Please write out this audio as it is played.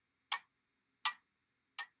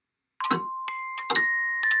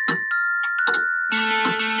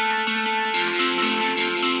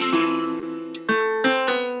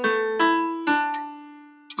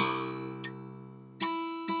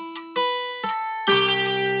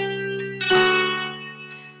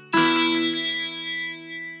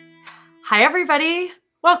Hi, everybody.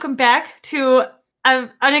 Welcome back to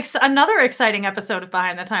another exciting episode of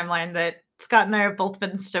Behind the Timeline that Scott and I have both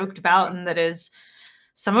been stoked about, and that is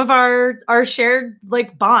some of our shared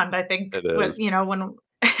bond. I think It with is. when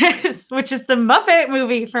which is the Muppet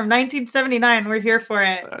movie from 1979. We're here for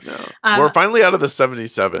it. I know. We're Um, finally out of the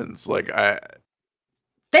 77s. thank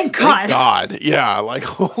Thank God. God. Yeah,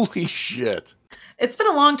 holy shit. It's been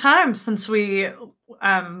a long time since we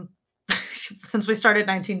since we started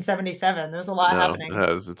 1977. There's a lot No, it happening.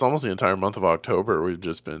 has. It's almost the entire month of October. We've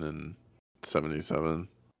just been in 77.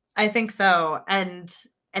 I think so. And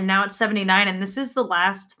now it's 79, and this is the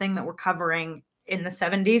last thing that we're covering in the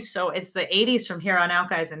 70s. So it's the 80s from here on out,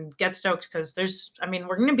 guys, and get stoked because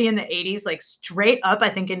we're going to be in the 80s like straight up, I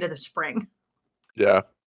think, into the spring. Yeah.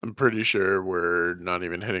 I'm pretty sure we're not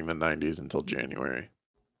even hitting the 90s until January.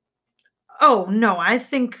 Oh, no, I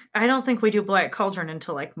don't think we do Black Cauldron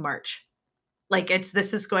until like March.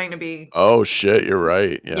 This is going to be Oh shit, you're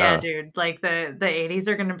right. yeah, Yeah. dude. Like the 80s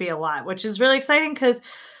are going to be a lot, which is really exciting because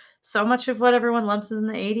so much of what everyone loves is in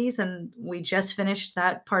the 80s, and we just finished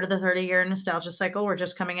that part of the 30-year nostalgia cycle. We're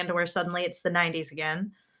just coming into where suddenly it's the 90s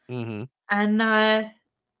again. Mm-hmm. And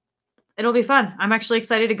it'll be fun. I'm actually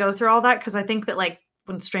excited to go through all that because I think that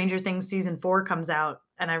when Stranger Things season 4 comes out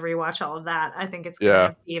and I rewatch all of that, I think it's gonna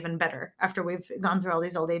Yeah. be even better after we've gone through all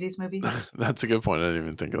these old 80s movies. That's a good point. I didn't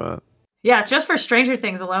even think of that. Yeah, just for Stranger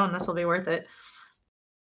Things alone, this will be worth it.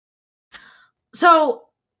 So,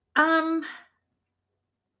 do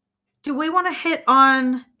we want to hit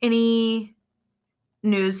on any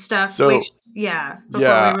news stuff? So Before we yeah, really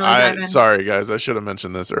dive in. sorry guys, I should have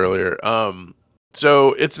mentioned this earlier.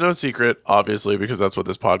 So it's no secret, obviously, because that's what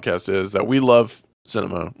this podcast is, that we love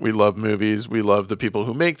cinema. We love movies. We love the people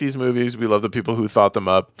who make these movies. We love the people who thought them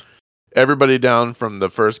up. Everybody down from the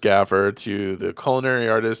first gaffer to the culinary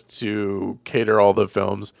artist to cater all the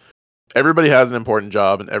films. Everybody has an important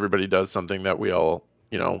job and everybody does something that we all,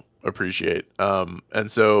 appreciate.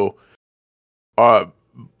 And so behind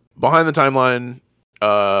the timeline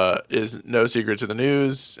is no secret to the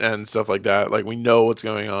news and stuff like that. Like, we know what's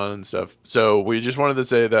going on and stuff. So we just wanted to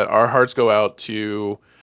say that our hearts go out to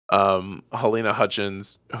Helena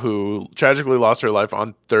Hutchins, who tragically lost her life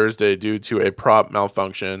on Thursday due to a prop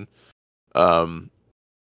malfunction. And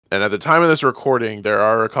at the time of this recording, there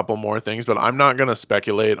are a couple more things, but I'm not going to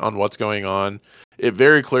speculate on what's going on. It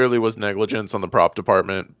very clearly was negligence on the prop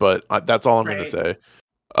department, but that's all I'm going to say.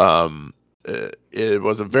 It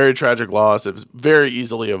was a very tragic loss. It was very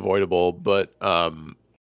easily avoidable, but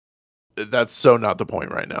that's so not the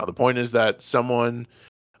point right now. The point is that someone's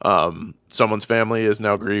family is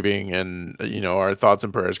now grieving, and our thoughts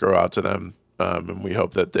and prayers go out to them, and we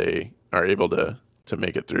hope that they are able to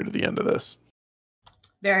make it through to the end of this.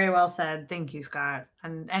 Very well said. Thank you, Scott.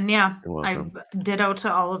 And yeah, I ditto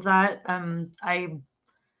to all of that. I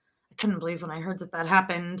couldn't believe when I heard that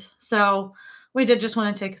happened. So we did just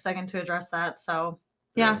want to take a second to address that. So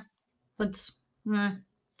yeah. Let's. Yeah,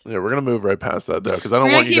 we're gonna move right past that though, because I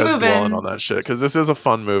don't want you guys dwelling on that shit. Because this is a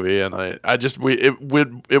fun movie, and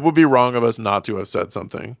it would be wrong of us not to have said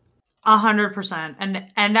something. 100%.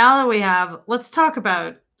 And now that we have, let's talk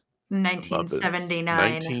about 1979.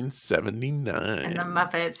 1979 and the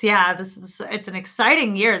Muppets. Yeah, it's an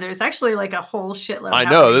exciting year. There's actually like a whole shitload. I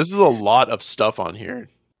know this is a lot of stuff on here.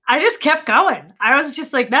 I just kept going. I was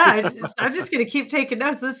just like, nah, I'm just gonna keep taking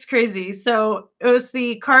notes. This is crazy. So it was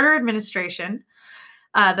the Carter administration.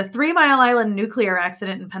 The 3 Mile Island nuclear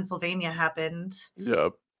accident in Pennsylvania happened.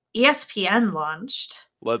 Yep. ESPN launched.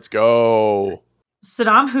 Let's go.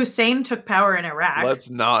 Saddam Hussein took power in Iraq.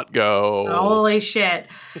 Let's not go. Holy shit.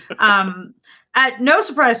 At no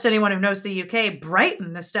surprise to anyone who knows the UK,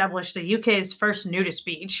 Brighton established the UK's first nudist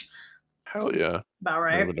beach. Hell yeah. About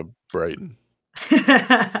right. Moving to Brighton.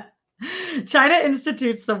 China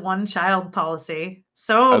institutes the one-child policy.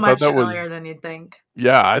 So much earlier than you'd think.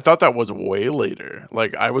 Yeah, I thought that was way later.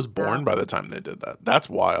 Like, I was born by the time they did that. That's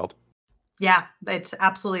wild. Yeah, it's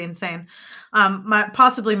absolutely insane.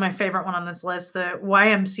 Possibly my favorite one on this list, the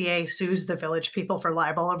YMCA sues the Village People for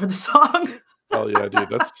libel over the song. Hell yeah, dude.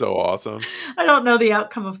 That's so awesome. I don't know the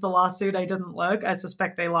outcome of the lawsuit. I didn't look. I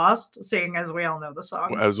suspect they lost, seeing as we all know the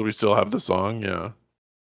song. As we still have the song, yeah.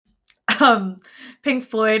 Pink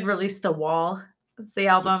Floyd released The Wall. It's the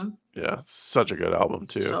album. Yeah, such a good album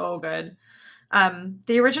too. So good.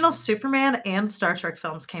 The original Superman and Star Trek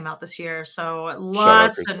films came out this year, so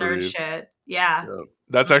lots of nerd shit. Yeah.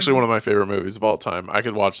 That's actually one of my favorite movies of all time. I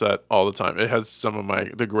could watch that all the time. It has some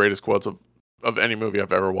of the greatest quotes of any movie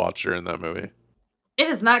I've ever watched are in that movie. It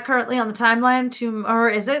is not currently on the timeline or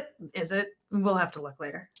is it? We'll have to look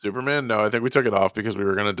later. Superman? No, I think we took it off because we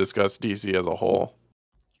were going to discuss DC as a whole.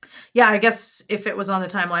 Yeah, I guess if it was on the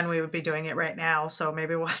timeline, we would be doing it right now. So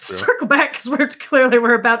maybe we'll have to circle back because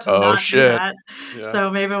we're about to Oh not do shit. that. Yeah. So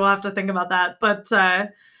maybe we'll have to think about that. But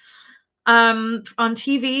on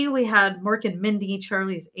TV, we had Mork and Mindy,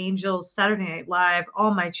 Charlie's Angels, Saturday Night Live,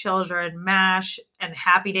 All My Children, MASH, and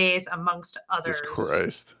Happy Days, amongst Jesus others.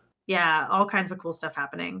 Christ. Yeah, all kinds of cool stuff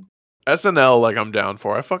happening. SNL, like, I'm down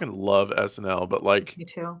for. I fucking love SNL, but like, Me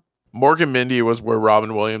too. Mork and Mindy was where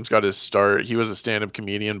Robin Williams got his start. He was a stand-up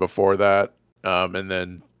comedian before that. And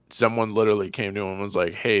then someone literally came to him and was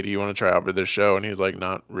like, "Hey, do you want to try out for this show?" And he's like,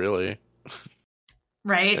 "Not really."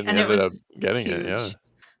 Right? And he And it ended up was getting it. Yeah. huge.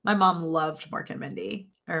 My mom loved Mork and Mindy.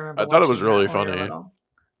 I remember I thought it was watching that really when we were funny. little.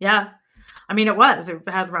 Yeah. I mean, it was. It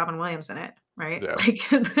had Robin Williams in it, right? Yeah.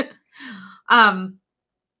 Like,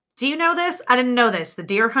 do you know this? I didn't know this. The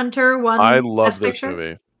Deer Hunter I won love Best this Picture.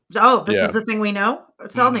 movie. Oh, this Yeah. is the thing we know?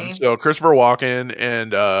 Tell me. So Christopher Walken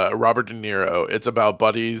and Robert De Niro. It's about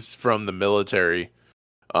buddies from the military.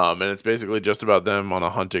 And it's basically just about them on a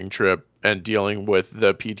hunting trip and dealing with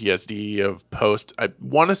the PTSD of I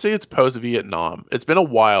want to say it's post Vietnam. It's been a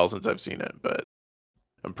while since I've seen it, but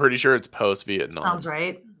I'm pretty sure it's post Sounds Vietnam.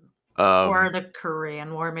 right. Or Um, the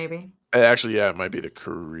Korean War, maybe. Actually, yeah, it might be the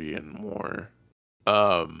Korean War.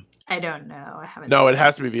 Um, I don't know. I haven't no, it seen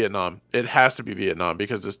has to it. be Vietnam. It has to be Vietnam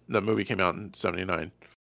because the movie came out in '79.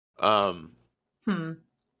 Um, Hmm.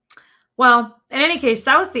 Well, in any case,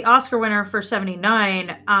 that was the Oscar winner for 79.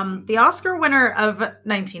 The Oscar winner of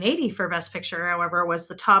 1980 for Best Picture, however, was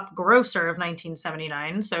the top grosser of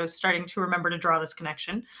 1979. So starting to remember to draw this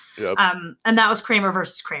connection. yep, And that was Kramer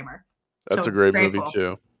versus Kramer. that's a So great very movie cool.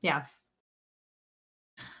 too. Yeah.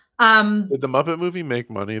 Did the Muppet Movie make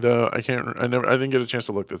money though? I didn't get a chance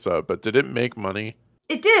to look this up, but did it make money?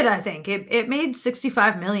 It did, I think. It made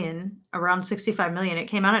 65 million, around 65 million. It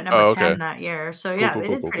came out at number Oh, 10 okay. that year. So Cool, yeah, cool, they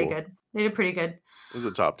cool, did cool, pretty cool. good. They did pretty good. It was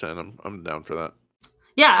a top 10. I'm down for that.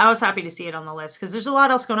 Yeah, I was happy to see it on the list because there's a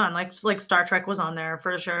lot else going on. Like Star Trek was on there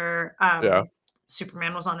for sure. Yeah.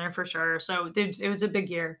 Superman was on there for sure. So it was a big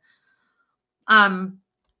year. Um,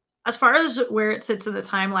 as far as where it sits in the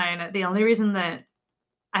timeline, the only reason that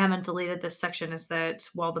I haven't deleted this section is that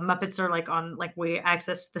while the Muppets are like we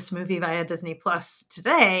access this movie via Disney Plus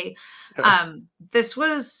today, Yeah. this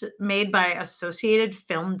was made by Associated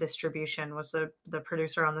Film Distribution was the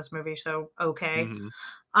producer on this movie. So okay.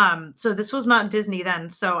 Mhm. So this was not Disney then.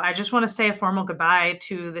 So I just want to say a formal goodbye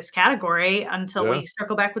to this category until Yeah. we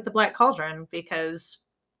circle back with the Black Cauldron because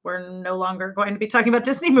we're no longer going to be talking about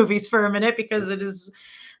Disney movies for a minute because it is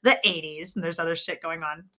the 80s and there's other shit going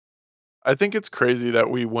on. I think it's crazy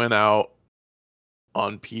that we went out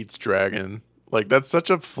on Pete's Dragon. Like, that's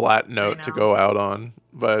such a flat note to know. go out on,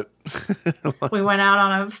 but We went out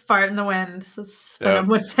on a fart in the wind, as yeah. Venom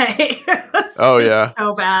would say. It's Oh just yeah.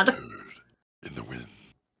 so bad. In the wind.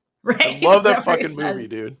 Right? I love that Whatever he fucking movie, says.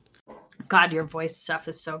 dude. God, your voice stuff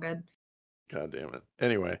is so good. God damn it.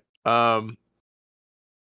 Anyway,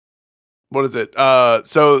 what is it?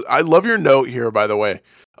 So I love your note here, by the way,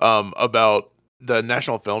 about the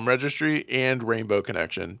National Film Registry and Rainbow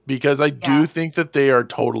Connection, because I do Yeah. think that they are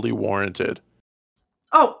totally warranted.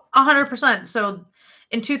 Oh, 100%. So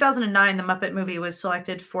in 2009, the Muppet Movie was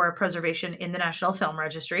selected for preservation in the National Film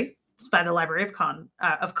Registry. It's by the Library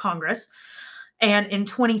of Congress. And in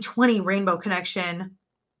 2020, Rainbow Connection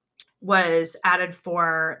was added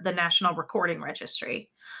for the National Recording Registry.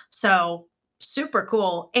 So super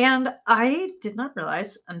cool. And I did not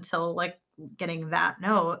realize until like getting that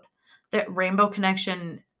note that Rainbow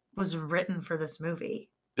Connection was written for this movie.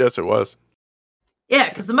 Yes, it was. Yeah,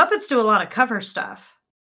 because the Muppets do a lot of cover stuff.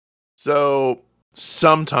 So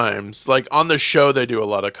sometimes, like on the show, they do a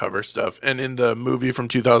lot of cover stuff, and in the movie from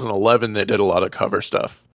 2011, they did a lot of cover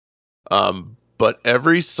stuff. But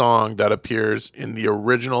every song that appears in the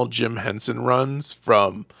original Jim Henson runs,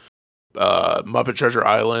 from Muppet Treasure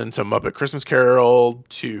Island to Muppet Christmas Carol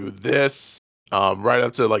to this, right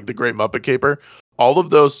up to like the Great Muppet Caper, all of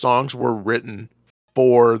those songs were written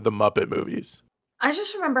for the Muppet movies. I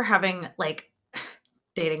just remember having like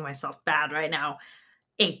dating myself bad right now,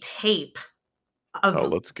 a tape Oh,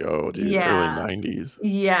 of let's go, dude. Early yeah, 90s.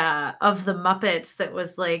 yeah, of the Muppets that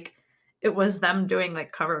was like it was them doing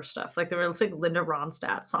like cover stuff. Like there were like Linda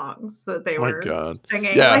Ronstadt songs that they Oh my were God.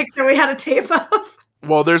 singing, Yeah. like that we had a tape of.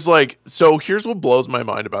 Well, there's like, so here's what blows my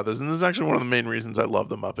mind about this, and this is actually one of the main reasons I love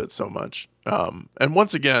the Muppets so much. And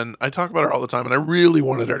once again, I talk about her all the time, and I really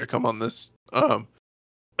wanted her to come on this.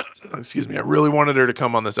 Excuse me, I really wanted her to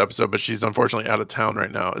come on this episode, but she's unfortunately out of town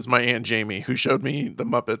right now. Is my Aunt Jamie, who showed me the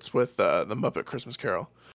Muppets with the Muppet Christmas Carol.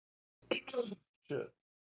 Shit,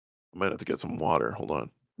 I might have to get some water. Hold on.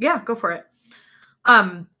 Yeah, go for it.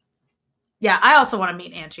 Um Yeah, I also want to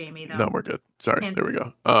meet Aunt Jamie though. No, we're good. Sorry. There we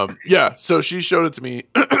go. Yeah, so she showed it to me,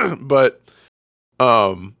 but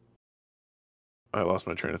I lost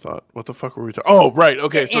my train of thought. What the fuck were we talking? Oh, right.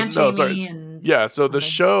 Okay. So Aunt no, sorry. Jamie Yeah. So the something.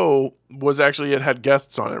 show was actually, it had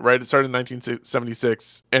guests on it, right? It started in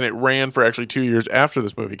 1976 and it ran for actually 2 years after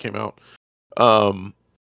this movie came out.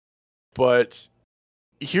 But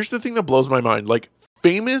here's the thing that blows my mind. Like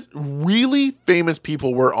really famous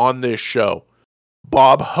people were on this show.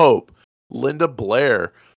 Bob Hope, Linda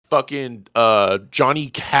Blair, fucking Johnny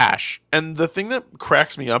Cash. And the thing that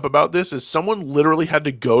cracks me up about this is someone literally had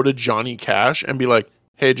to go to Johnny Cash and be like,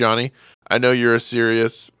 "Hey Johnny, I know you're a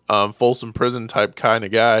serious Folsom Prison type kind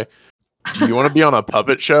of guy. Do you want to be on a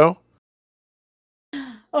puppet show?"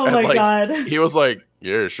 Oh And my like God. he was like,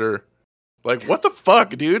 "Yeah, sure." Like, what the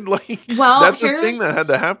fuck, dude? Like, well, that's the thing that had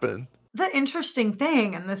to happen. The interesting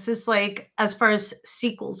thing, and this is like, as far as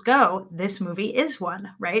sequels go, this movie is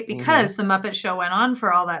one, right? Because the Muppet Show went on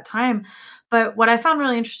for all that time. But what I found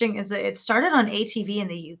really interesting is that it started on ATV in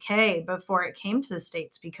the UK before it came to the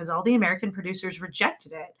States because all the American producers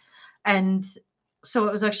rejected it. And so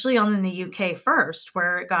it was actually on in the UK first,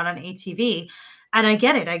 where it got on ATV. And I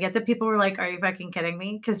get it. I get that people were like, "Are you fucking kidding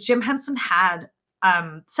me?" Because Jim Henson had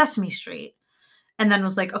Sesame Street and then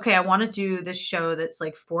was like, "Okay, I want to do this show that's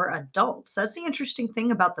like for adults." That's the interesting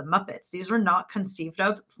thing about the Muppets. These were not conceived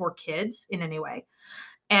of for kids in any way.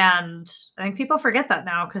 And I think people forget that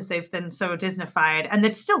now because they've been so Disneyfied. And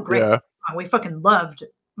it's still great. Yeah. We fucking loved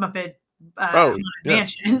Muppet Oh, yeah.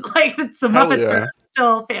 Mansion. Like it's the Hell Muppets yeah. are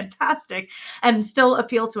still fantastic and still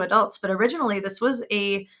appeal to adults. But originally this was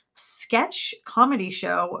a sketch comedy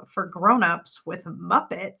show for grown-ups with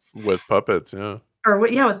Muppets. With puppets, yeah.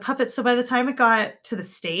 With puppets. So by the time it got to the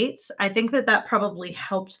States, I think that probably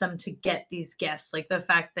helped them to get these guests. Like the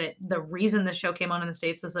fact that the reason the show came on in the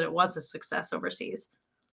States is that it was a success overseas.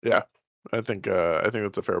 Yeah. I think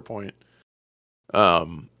that's a fair point.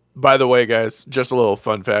 By the way, guys, just a little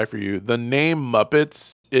fun fact for you. The name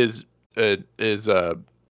Muppets is an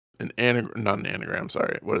anagram, not an anagram,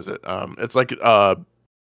 sorry. What is it? It's like a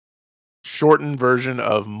shortened version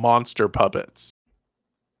of monster puppets.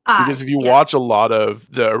 Because if you watch a lot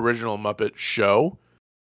of the original Muppet show,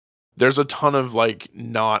 there's a ton of like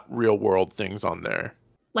not real world things on there.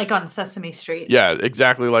 Like on Sesame Street. Yeah,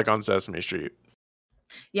 exactly like on Sesame Street.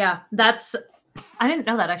 Yeah, I didn't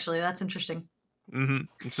know that actually. That's interesting.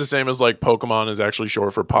 Mm-hmm. It's the same as like Pokemon is actually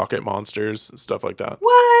short for pocket monsters and stuff like that.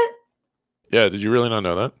 What? Yeah, did you really not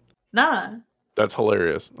know that? Nah. That's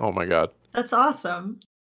hilarious. Oh my God. That's awesome.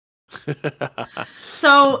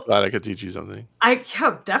 So glad I could teach you something.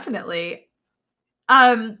 Definitely.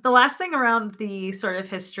 The last thing around the sort of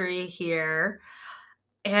history here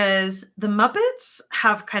is the Muppets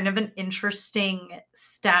have kind of an interesting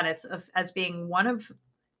status as being one of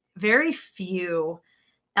very few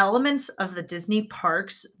elements of the Disney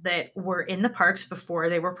parks that were in the parks before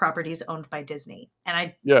they were properties owned by Disney.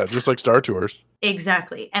 And just like Star Tours.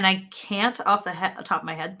 Exactly. And I can't off the top of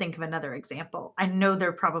my head think of another example. I know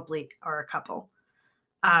there probably are a couple.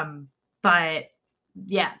 But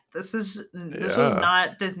yeah, this was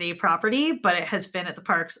not Disney property, but it has been at the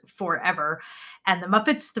parks forever. And the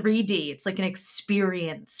Muppets 3D, it's like an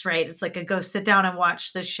experience, right? It's like a go sit down and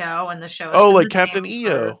watch the show, and the show. Oh, like Captain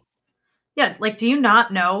EO. Yeah, like do you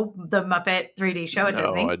not know the Muppet 3D show at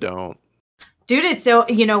Disney? No, I don't. Dude, it's so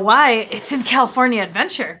you know why? It's in California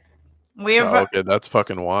Adventure. We have okay, that's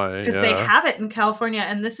fucking why. Because they have it in California,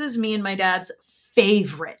 and this is me and my dad's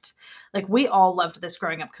favorite. Like we all loved this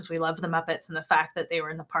growing up because we loved the Muppets, and the fact that they were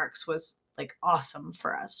in the parks was like awesome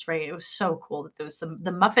for us, right? It was so cool that there was the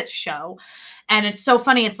Muppet show, and it's so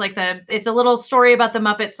funny. It's like it's a little story about the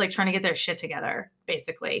Muppets like trying to get their shit together,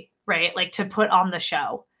 basically, right? Like to put on the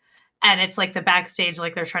show, and it's like the backstage,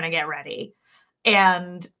 like they're trying to get ready.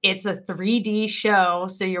 And it's a 3D show,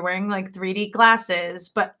 so you're wearing like 3D glasses,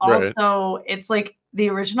 but also it's like the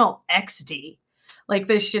original XD. Like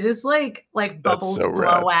this shit is like bubbles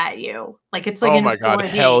blow at you. Like it's like oh my God, 4D.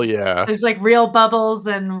 Hell yeah. There's like real bubbles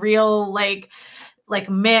and real like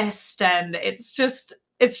mist, and it's just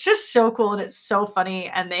so cool and it's so funny.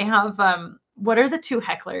 And they have what are the two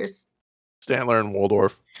hecklers? Statler and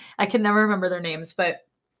Waldorf. I can never remember their names, but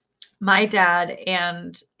my dad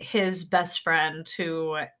and his best friend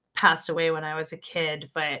who passed away when I was a kid,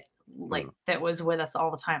 but like that was with us all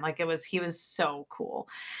the time. Like he was so cool.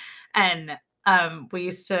 And we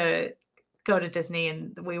used to go to Disney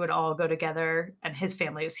and we would all go together, and his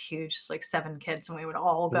family was huge. It's like 7 kids, and we would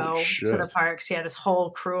all go to the parks. Yeah, this whole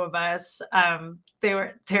crew of us. They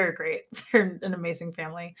were great. They're an amazing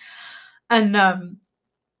family. And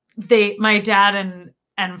my dad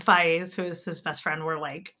and Faiz, who is his best friend, were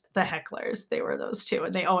like the hecklers. They were those two,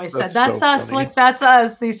 and they always said, That's "That's us. funny. Look, that's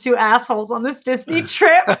us. These two assholes on this Disney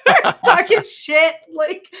trip talking shit,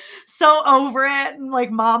 like so over it." And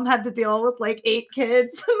like mom had to deal with like 8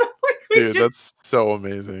 kids. Dude, that's so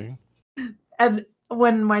amazing. And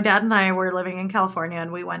when my dad and I were living in California,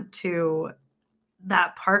 and we went to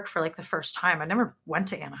that park for like the first time, I never went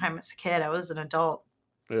to Anaheim as a kid. I was an adult.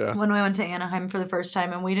 Yeah. When we went to Anaheim for the first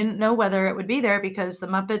time, and we didn't know whether it would be there because the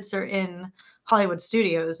Muppets are in Hollywood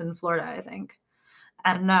Studios in Florida, I think.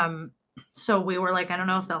 And so we were like, I don't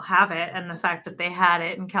know if they'll have it. And the fact that they had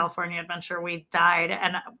it in California Adventure, we died.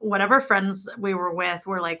 And whatever friends we were with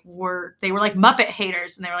were like, they were like Muppet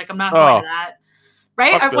haters, and they were like, I'm not going to that.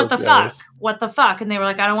 Right? What the fuck? What the fuck? And they were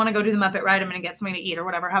like, I don't want to go do the Muppet ride. I'm going to get something to eat or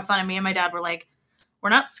whatever. Have fun. And me and my dad were like, we're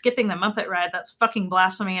not skipping the Muppet ride. That's fucking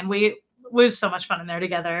blasphemy. And we have so much fun in there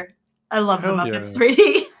together. I love the Muppets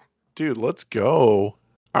 3D. Dude, let's go.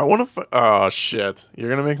 I want to. Oh shit! You're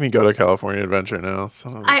gonna make me go to California Adventure now.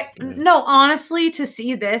 No, honestly, to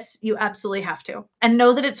see this, you absolutely have to, and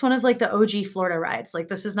know that it's one of like the OG Florida rides. Like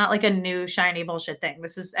this is not like a new shiny bullshit thing.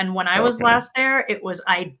 This is, and when I was last there, it was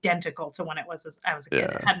identical to when it was as I was a kid.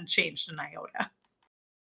 It hadn't changed an iota.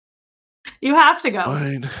 You have to go.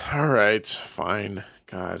 Fine. All right. Fine.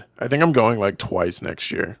 God, I think I'm going like twice next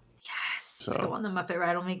year. Yes. Go on the Muppet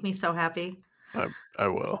ride. It'll make me so happy. I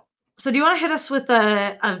will. So do you want to hit us with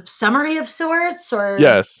a summary of sorts, or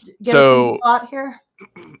yes? Give us some plot here?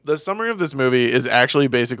 The summary of this movie is actually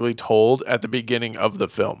basically told at the beginning of the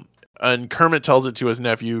film, and Kermit tells it to his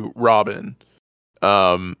nephew Robin.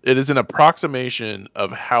 It is an approximation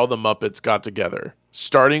of how the Muppets got together,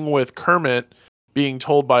 starting with Kermit being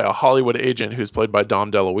told by a Hollywood agent who's played by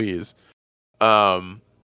Dom DeLuise. And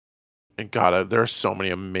God, there are so many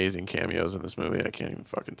amazing cameos in this movie. I can't even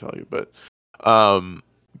fucking tell you, but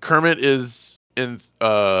Kermit is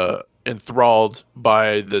enthralled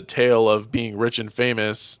by the tale of being rich and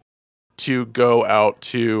famous to go out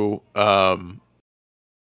to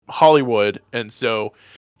Hollywood. And so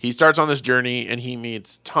he starts on this journey, and he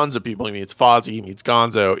meets tons of people. He meets Fozzie, he meets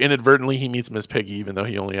Gonzo. Inadvertently, he meets Miss Piggy, even though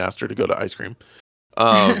he only asked her to go to ice cream.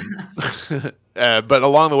 But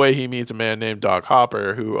along the way, he meets a man named Doc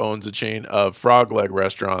Hopper, who owns a chain of frog leg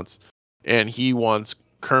restaurants, and he wants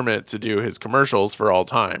Kermit to do his commercials for all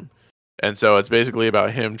time. And so it's basically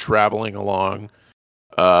about him traveling along,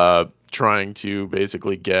 trying to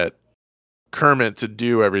basically get Kermit to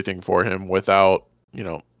do everything for him without,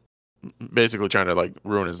 basically trying to like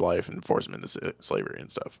ruin his life and force him into slavery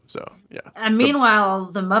and stuff. So yeah. And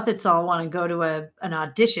meanwhile, the Muppets all want to go to an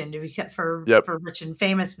audition to be for Rich and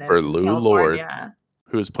Famousness for in Lou California. Lord,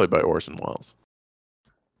 who is played by Orson Welles.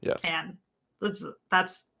 Yes. And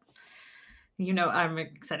that's I'm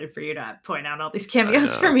excited for you to point out all these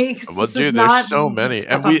cameos for me. Well, dude, there's so many,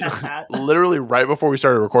 and we literally right before we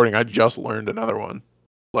started recording, I just learned another one.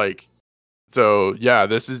 Like, so yeah,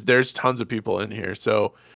 there's tons of people in here.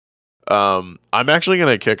 So, I'm actually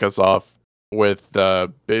gonna kick us off with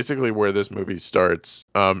basically where this movie starts.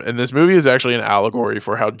 And this movie is actually an allegory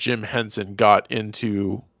for how Jim Henson got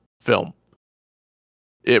into film.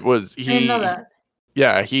 It was I didn't know that.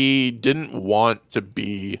 Yeah, he didn't want to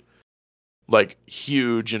be like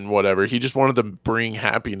huge and whatever. He just wanted to bring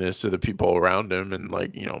happiness to the people around him, and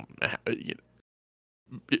like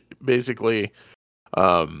basically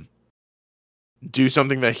do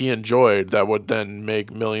something that he enjoyed that would then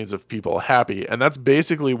make millions of people happy. And that's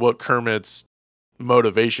basically what Kermit's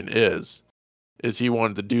motivation is he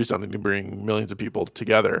wanted to do something to bring millions of people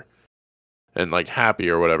together and like happy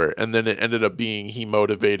or whatever. And then it ended up being he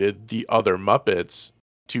motivated the other Muppets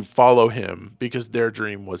to follow him because their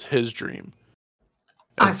dream was his dream.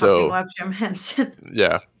 And I fucking love Jim Henson.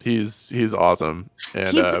 Yeah, he's awesome.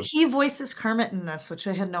 And he voices Kermit in this, which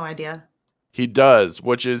I had no idea. He does,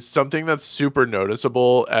 which is something that's super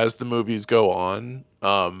noticeable as the movies go on.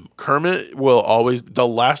 Kermit will always, the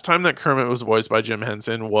last time that Kermit was voiced by Jim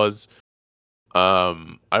Henson was,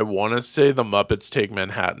 I want to say The Muppets Take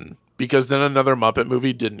Manhattan, because then another Muppet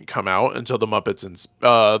movie didn't come out until The Muppets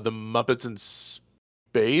in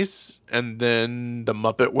Space, and then The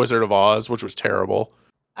Muppet Wizard of Oz, which was terrible.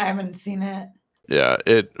 I haven't seen it. Yeah,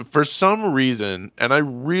 for some reason, and I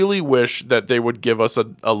really wish that they would give us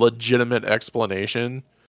a legitimate explanation.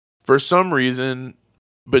 For some reason,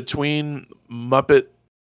 between Muppets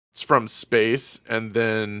from Space and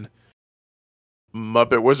then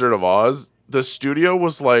Muppet Wizard of Oz, the studio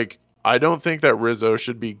was like, I don't think that Rizzo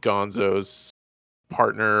should be Gonzo's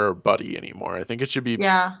partner or buddy anymore. I think it should be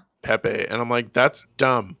Pepe. And I'm like, that's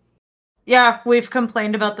dumb. Yeah, we've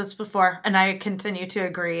complained about this before, and I continue to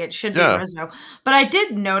agree it should be Yeah. Rizzo. But I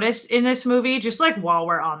did notice in this movie, just like while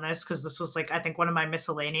we're on this, because this was like I think one of my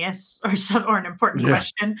miscellaneous or an important Yeah.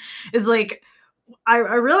 question is like I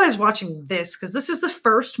realized watching this because this is the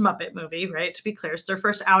first Muppet movie, right? To be clear, it's their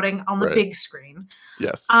first outing on the Right. big screen.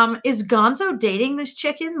 Yes. Is Gonzo dating this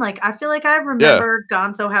chicken? Like, I feel like I Yeah. remember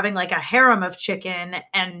Gonzo having like a harem of chicken,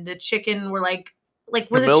 and the chicken were like were the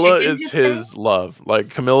Camilla chicken is his thing? his love. Like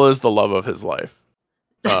Camilla is the love of his life.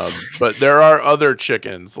 That's But there are other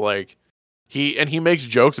chickens. Like he makes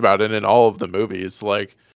jokes about it in all of the movies.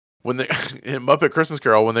 Like when they in Muppet Christmas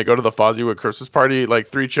Carol, when they go to the Fozzywood Christmas party, like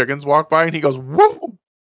 3 chickens walk by and he goes, "Woo!"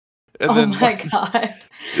 And oh then my like god.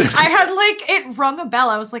 I had like it rung a bell.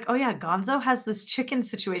 I was like, "Oh yeah, Gonzo has this chicken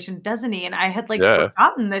situation, doesn't he?" And I had like yeah.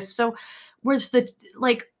 forgotten this. So was the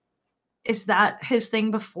like is that his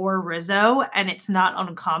thing before Rizzo and it's not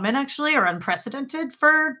uncommon actually or unprecedented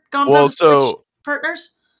for Gonzo Well, to switch so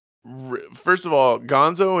partners? First of all,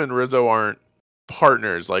 Gonzo and Rizzo aren't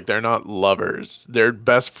partners. Like they're not lovers. They're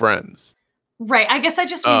best friends. Right. I guess I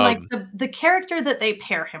just mean like Um, the character that they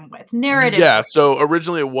pair him with yeah. narratively. So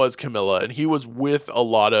originally it was Camilla, and he was with a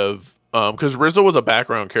lot of because Rizzo was a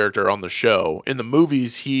background character on the show. In the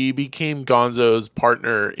movies, he became Gonzo's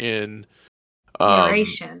partner in um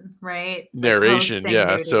Narration, right? Like narration. hosting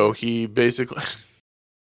Yeah. So duties. he basically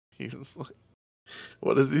he was like,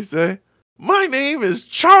 what does he say? My name is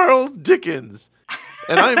Charles Dickens.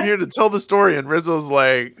 And I'm here to tell the story. And Rizzo's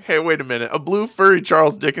like, hey, wait a minute. A blue furry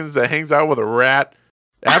Charles Dickens that hangs out with a rat?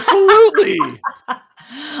 Absolutely.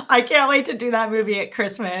 I can't wait to do that movie at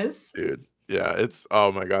Christmas. Dude. Yeah, it's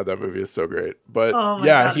oh my god, that movie is so great. But Oh my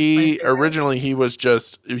yeah, god, it's my he favorite. originally he was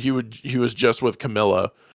just with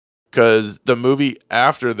Camilla because the movie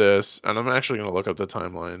after this, and I'm actually gonna look up the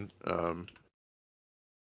timeline.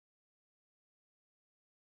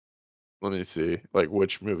 Let me see, like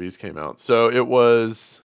which movies came out. So it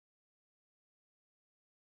was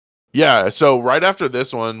yeah, so right after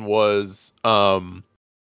this one was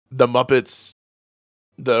the Muppets,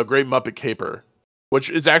 the Great Muppet Caper, which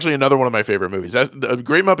is actually another one of my favorite movies. The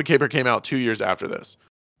Great Muppet Caper came out 2 years after this,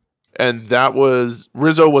 and that was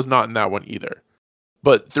Rizzo was not in that one either.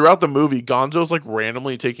 But throughout the movie, Gonzo's like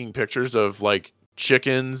randomly taking pictures of like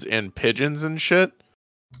chickens and pigeons and shit.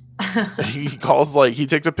 He calls like he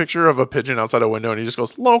takes a picture of a pigeon outside a window and he just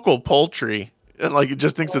goes local poultry, and like he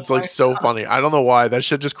just thinks Oh it's like my so god. funny. I don't know why that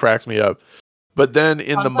shit just cracks me up. But then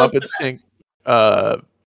Gonzo's the best. Uh,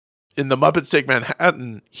 in the Muppets Take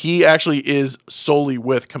Manhattan, he actually is solely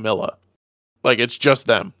with Camilla. Like it's just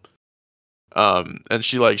them. And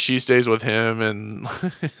she stays with him and,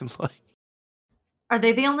 and like Are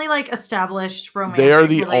they the only like established they are romantic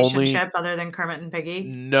the only relationship other than Kermit and Piggy?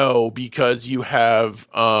 no because you have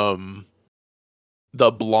the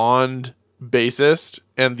blonde bassist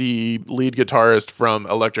and the lead guitarist from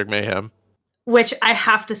Electric Mayhem. Which I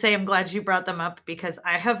have to say, I'm glad you brought them up because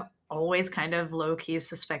I have always kind of low key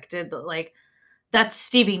suspected that like that's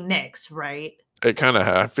Stevie Nicks, right? It kind of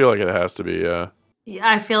I feel like it has to be Yeah,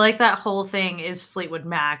 I feel like that whole thing is Fleetwood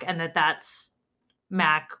Mac, and that's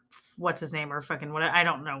Mac. What's his name or fucking what? I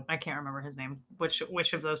don't know. I can't remember his name.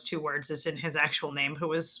 Which of those two words is in his actual name? Who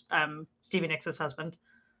was Stevie Nicks' husband?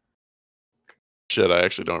 shit. I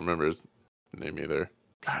actually don't remember his name either.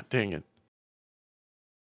 God dang it.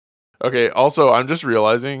 Okay, also I'm just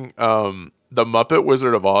realizing the Muppet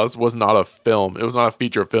Wizard of Oz was not a film. It was not a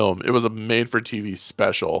feature film. It was a made for TV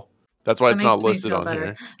special. That's why That it's makes not me listed feel on better.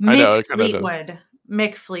 here. I know Mick it kind of does. Fleetwood.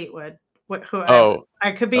 Mick Fleetwood. Who Oh,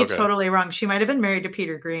 I could be okay. totally wrong. She might have been married to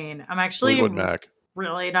Peter Green. I'm actually Fleetwood Mac.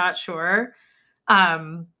 really not sure.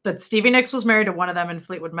 But Stevie Nicks was married to one of them in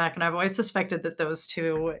Fleetwood Mac, and I've always suspected that those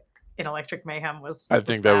two in Electric Mayhem I was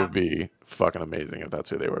think that would them. be fucking amazing if that's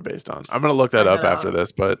who they were based on. I'm gonna look that Spread up it after out.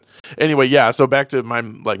 this, but anyway, yeah. So back to my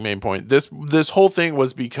like main point. This whole thing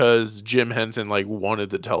was because Jim Henson like wanted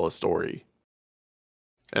to tell a story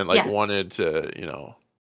and like Yes. wanted to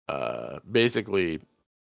basically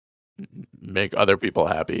make other people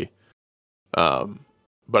happy. Um,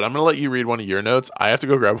 but I'm gonna let you read one of your notes. I have to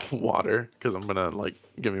go grab water because I'm gonna like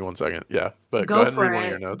give me 1 second. Yeah, but go Go ahead and read for one of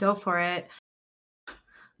your it. notes. Go for it.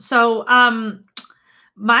 So,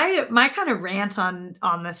 my kind of rant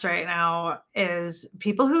on this right now is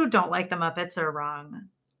people who don't like the Muppets are wrong.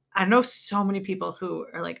 I know so many people who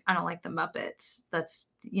are like, I don't like the Muppets. That's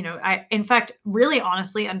I in fact, really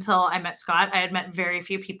honestly, until I met Scott, I had met very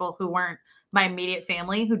few people who weren't my immediate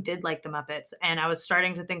family who did like the Muppets, and I was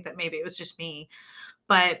starting to think that maybe it was just me.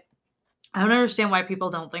 But I don't understand why people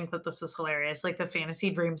don't think that this is hilarious. Like the fantasy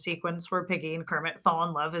dream sequence where Piggy and Kermit fall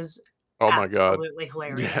in love is Oh my god. absolutely Yeah.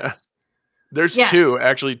 hilarious. There's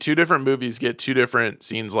two different movies get two different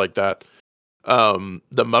scenes like that. The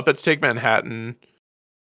Muppets Take Manhattan,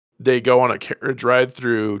 they go on a carriage ride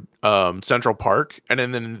through Central Park, and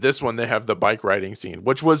then in this one they have the bike riding scene,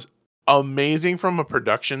 which was amazing from a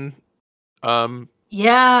production part.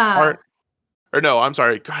 Or no, I'm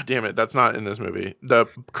sorry. God damn it, that's not in this movie. The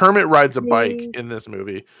Kermit rides a bike in this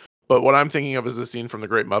movie, but what I'm thinking of is the scene from The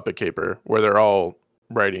Great Muppet Caper where they're all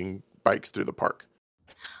riding bikes through the park.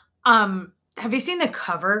 Have you seen the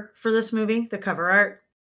cover for this movie? The cover art?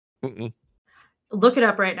 Mm-mm. Look it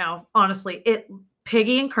up right now. Honestly,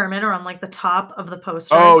 Piggy and Kermit are on like the top of the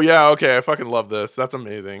poster. Oh yeah, okay. I fucking love this. That's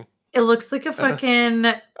amazing. It looks like a fucking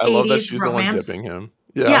I 80s love that she's romance. the one dipping him.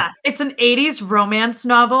 Yeah, it's an 80s romance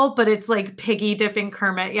novel, but it's like Piggy dipping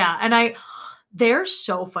Kermit. Yeah, and they're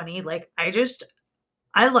so funny. Like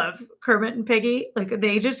I love Kermit and Piggy. Like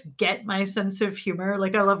they just get my sense of humor.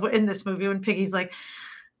 Like I love in this movie when Piggy's like,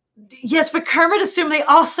 yes, but Kermit assumed the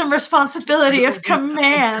awesome responsibility of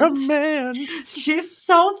command. She's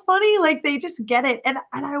so funny. Like they just get it. And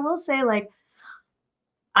I will say, like,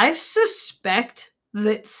 I suspect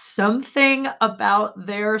that something about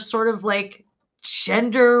their sort of like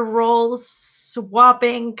gender role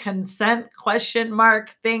swapping consent ?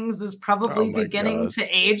 Things is probably beginning to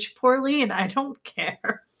age poorly, and I don't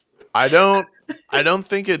care. I don't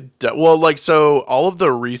think it well, like, so all of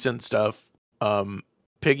the recent stuff,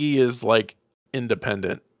 Piggy is like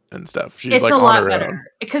independent and stuff. She's it's like a on lot her better own.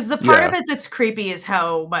 Because the part of it that's creepy is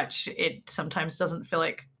how much it sometimes doesn't feel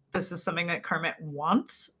like this is something that Kermit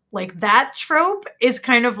wants. Like that trope is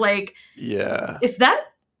kind of like, is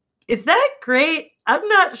that great? I'm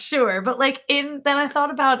not sure, but like then I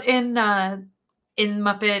thought about in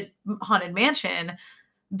Muppet Haunted Mansion,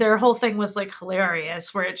 their whole thing was like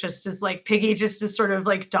hilarious, where it just is like Piggy just is sort of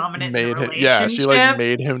like dominant in the relationship. She like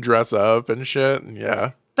made him dress up and shit.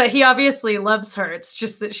 And but he obviously loves her. It's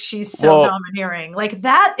just that she's so domineering. Like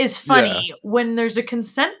that is funny. Yeah. When there's a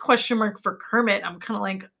consent ? For Kermit, I'm kind of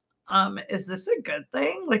like, is this a good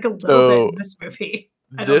thing? Like a little bit in this movie.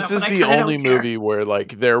 This is the only movie where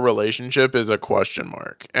like their relationship is a question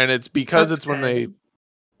mark, and it's because it's when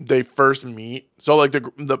they first meet. So like the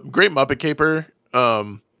Great Muppet Caper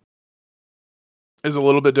is a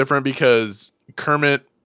little bit different because Kermit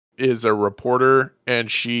is a reporter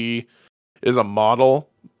and she is a model,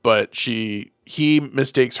 but he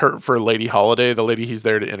mistakes her for Lady Holiday, the lady he's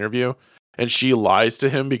there to interview. And she lies to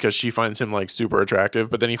him because she finds him like super attractive,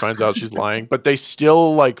 but then he finds out she's lying, but they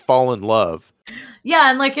still like fall in love. Yeah.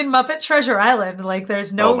 And like in Muppet Treasure Island, like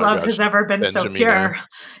there's no love has ever been so pure.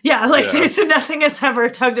 Yeah. Like there's nothing has ever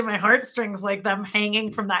tugged at my heartstrings like them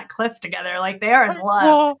hanging from that cliff together. Like they are in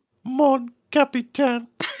love. Mon Capitan.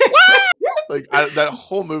 Like that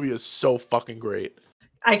whole movie is so fucking great.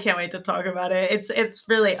 I can't wait to talk about it. It's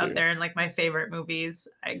really up there in like my favorite movies.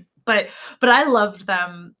 But I loved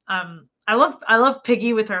them. I love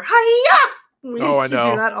Piggy with her hi-ya! We used to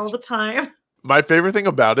do that all the time. My favorite thing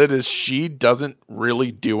about it is she doesn't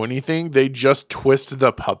really do anything. They just twist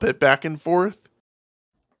the puppet back and forth.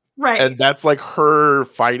 Right. And that's like her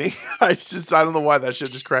fighting. I don't know why that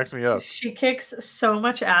shit just cracks me up. She kicks so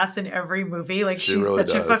much ass in every movie. Like she's really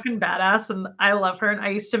such a fucking badass, and I love her. And I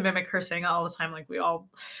used to mimic her saying all the time. Like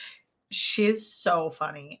she's so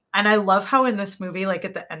funny. And I love how in this movie, like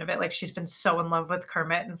at the end of it, like she's been so in love with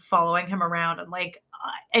Kermit and following him around and like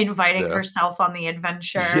inviting herself on the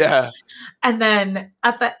adventure. Yeah. And then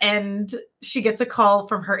at the end, she gets a call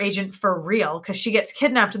from her agent for real because she gets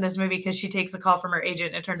kidnapped in this movie because she takes a call from her agent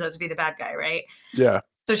and it turns out to be the bad guy, right? Yeah.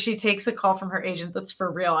 So she takes a call from her agent that's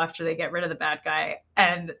for real after they get rid of the bad guy.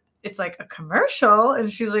 And it's like a commercial.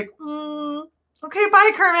 And she's like, okay,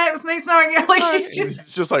 bye, Kermit. It was nice knowing you. Like she's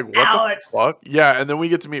just like, what the fuck? Yeah, and then we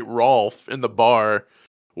get to meet Rolf in the bar,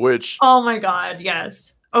 which oh my god,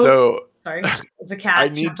 yes. Oh, so sorry, there's a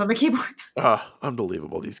cat jumped on the keyboard.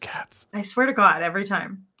 Unbelievable, these cats. I swear to God, every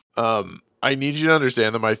time. I need you to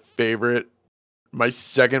understand that my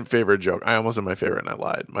second favorite joke. I almost said my favorite, and I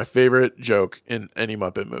lied. My favorite joke in any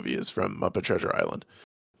Muppet movie is from Muppet Treasure Island,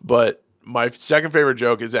 but my second favorite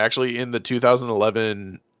joke is actually in the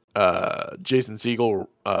 2011. Jason Segel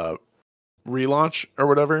relaunch or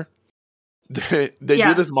whatever. They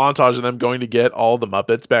do this montage of them going to get all the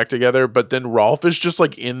Muppets back together, but then Rolf is just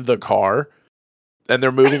like in the car and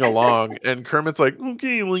they're moving along and Kermit's like,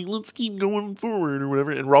 okay, like let's keep going forward or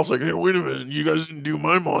whatever, and Rolf's like, hey, wait a minute, you guys didn't do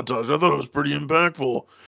my montage. I thought it was pretty impactful.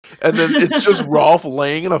 And then it's just Rolf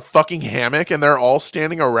laying in a fucking hammock and they're all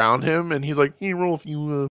standing around him and he's like, hey Rolf,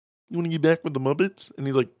 you want to get back with the Muppets? And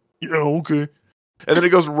he's like, yeah, okay. And then it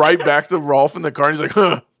goes right back to Rolf in the car and he's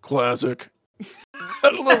like, classic.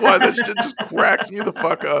 I don't know why that shit just cracks me the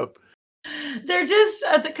fuck up. They're just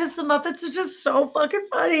because the Muppets are just so fucking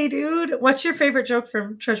funny, dude. What's your favorite joke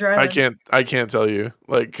from Treasure Island? I can't tell you,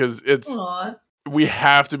 like, because Aw, we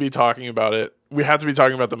have to be talking about it. We have to be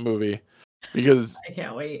talking about the movie because I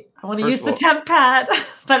can't wait. I want to first use of the all, temp pad,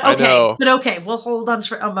 I know. but okay, we'll hold on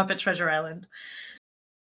Muppet Treasure Island.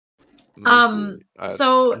 Let me see.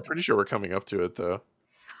 So I'm pretty sure we're coming up to it though.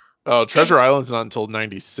 Oh, Treasure Island's not until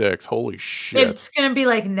 96. Holy shit. it's gonna be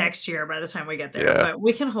like next year by the time we get there, Yeah. but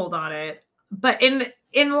we can hold on it. But in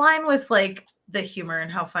line with like the humor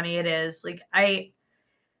and how funny it is, like I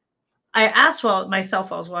asked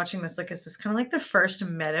myself while I was watching this, like, is this kind of like the first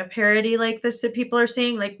meta parody like this that people are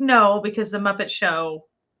seeing? Like, no, because the Muppet Show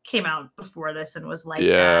came out before this and was like that.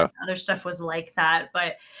 Yeah. Other stuff was like that,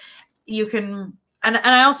 but you can and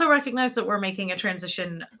I also recognize that we're making a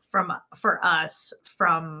transition for us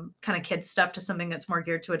from kind of kids stuff to something that's more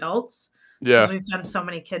geared to adults because Yeah. we've done so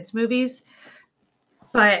many kids movies.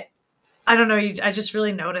 But I don't know, I just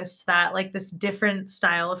really noticed that like this different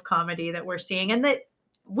style of comedy that we're seeing and that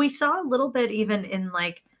we saw a little bit even in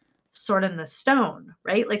like Sword in the Stone,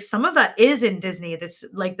 right? Like some of that is in Disney, this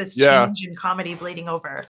Yeah. change in comedy bleeding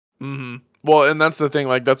over. Well, and that's the thing,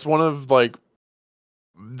 like, that's one of, like,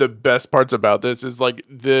 the best parts about this is, like,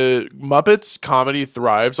 the Muppets comedy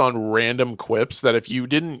thrives on random quips that if you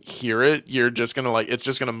didn't hear it, you're just gonna, like, it's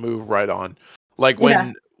just gonna move right on. Like,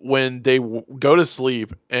 Yeah. when they go to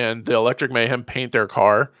sleep and the Electric Mayhem paint their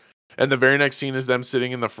car, and the very next scene is them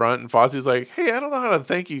sitting in the front, and Fozzie's like, "Hey, I don't know how to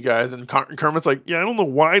thank you guys," and Kermit's like, "Yeah, I don't know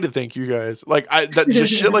why to thank you guys." Like, that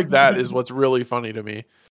just shit like that is what's really funny to me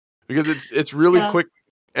because it's really Yeah. quick,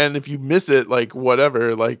 and if you miss it, like,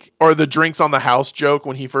 whatever, like, or the drinks on the house joke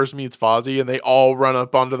when he first meets Fozzie and they all run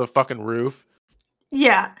up onto the fucking roof.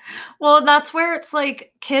 Yeah. Well, that's where it's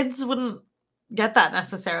like kids wouldn't get that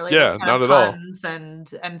necessarily. Those Yeah, kind of not at all. puns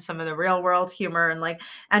and some of the real world humor and like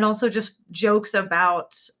and also just jokes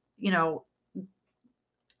about, you know,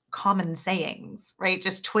 common sayings, right?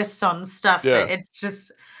 Just twists on stuff that Yeah,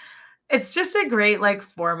 it's just a great like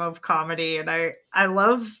form of comedy and I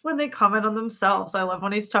love when they comment on themselves. I love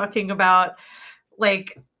when he's talking about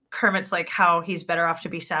like Kermit's like how he's better off to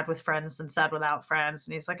be sad with friends than sad without friends.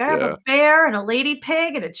 And he's like, I have a yeah, bear and a lady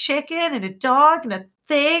pig and a chicken and a dog and a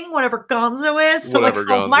thing, whatever Gonzo is. And I'm like,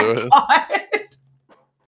 whatever oh my Gonzo is. God.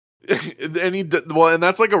 And well, and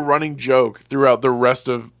that's like a running joke throughout the rest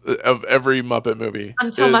of every Muppet movie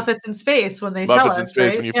Until is Muppets in Space when they tell Muppets in us,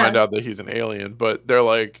 space right? when you find Yeah. out that he's an alien. But they're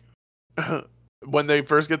like, when they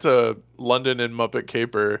first get to London in Muppet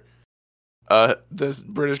Caper, this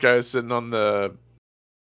British guy is sitting on the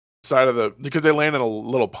side of the because they land in a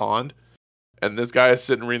little pond, and this guy is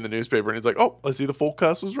sitting reading the newspaper, and he's like, "Oh, I see the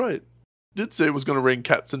forecast was right. Did say it was going to rain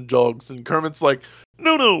cats and dogs." And Kermit's like,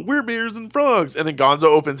 "No, we're bears and frogs." And then Gonzo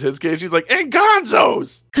opens his cage. He's like, "And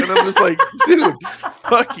Gonzo's." And I'm just like, dude,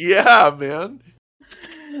 fuck yeah, man.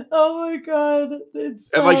 Oh my God.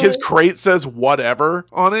 It's And like his so crate says whatever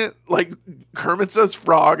on it. Like Kermit says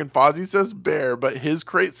frog and Fozzie says bear, but his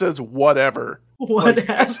crate says whatever. Like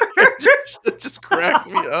whatever. it just cracks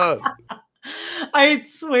me up. I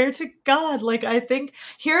swear to God, like I think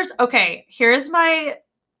here's my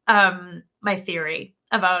my theory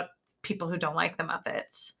about people who don't like the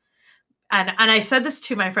Muppets. And I said this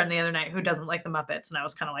to my friend the other night who doesn't like the Muppets, and I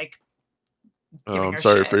was kind of like Oh, giving I'm her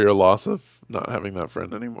sorry shit. for your loss of not having that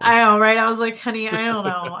friend anymore. I know, right? I was like, honey, I don't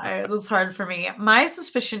know. It's hard for me. My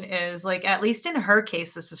suspicion is like, at least in her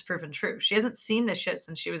case, this is proven true. She hasn't seen this shit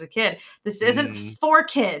since she was a kid. This isn't Mm, for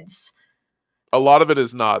kids. a lot of it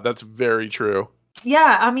is not. That's very true.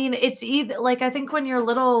 Yeah, I mean, it's either like I think when you're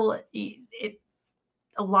little,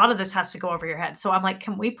 a lot of this has to go over your head. So I'm like,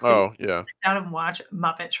 can we please Oh, yeah. sit down and watch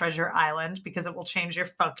Muppet Treasure Island because it will change your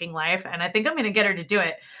fucking life? And I think I'm going to get her to do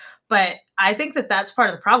it. But I think that that's part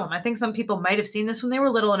of the problem. I think some people might have seen this when they were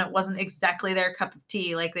little and it wasn't exactly their cup of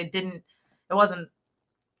tea. Like it wasn't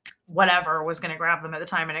whatever was going to grab them at the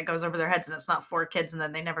time and it goes over their heads and it's not for kids and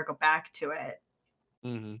then they never go back to it.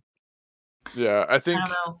 Hmm. Yeah, I don't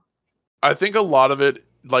know. I think a lot of it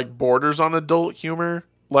like borders on adult humor.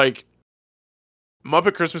 Like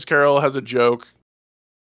Muppet Christmas Carol has a joke.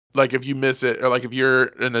 Like if you miss it, or like if you're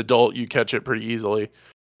an adult, you catch it pretty easily.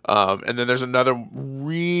 And then there's another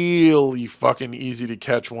really fucking easy to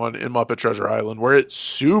catch one in Muppet Treasure Island where it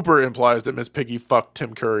super implies that Miss Piggy fucked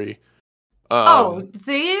Tim Curry. Oh,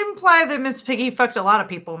 they imply that Miss Piggy fucked a lot of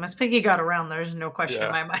people. Miss Piggy got around. There's no question in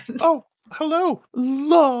Yeah. my mind. Oh, hello,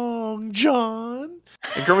 Long John.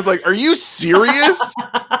 And Kermit's like, "Are you serious?"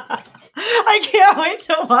 I can't wait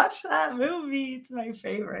to watch that movie. It's my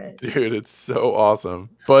favorite. Dude, it's so awesome.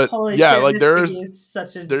 But Holy yeah, shit, like Miss Piggy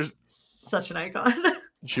is there's such an icon.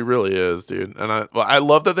 She really is, dude. And I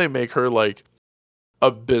love that they make her like a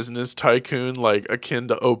business tycoon, like akin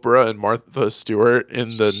to Oprah and Martha Stewart in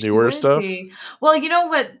the She newer would stuff. be. Well, you know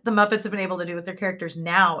what the Muppets have been able to do with their characters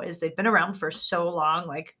now is they've been around for so long,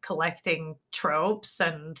 like collecting tropes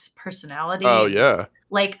and personality Oh and yeah,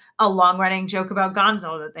 like a long running joke about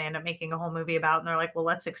Gonzo that they end up making a whole movie about. And they're like, well,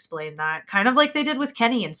 let's explain that. Kind of like they did with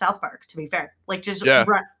Kenny in South Park, to be fair. Like just yeah.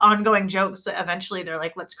 ongoing jokes. Eventually they're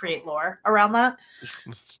like, let's create lore around that.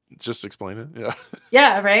 Let's just explain it. Yeah.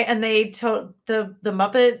 Yeah, right. And they told the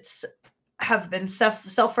Muppets have been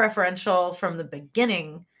self-referential from the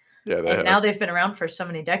beginning, Yeah, they and have. now they've been around for so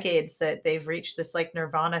many decades that they've reached this like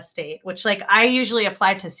nirvana state, which like I usually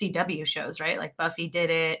apply to CW shows, right? Like Buffy did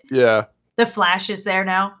it. Yeah. The Flash is there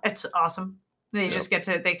now. It's awesome. They Yep. just get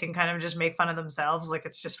to they can kind of just make fun of themselves. Like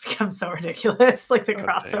it's just become so ridiculous. Like the God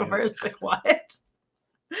dang it. crossovers. Like what?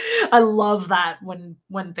 I love that when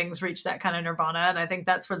things reach that kind of nirvana, and I think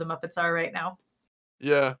that's where the Muppets are right now.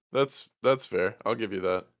 Yeah, that's fair. I'll give you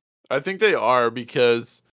that. I think they are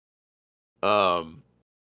because um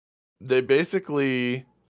they basically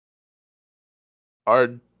are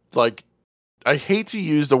like, I hate to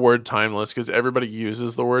use the word timeless because everybody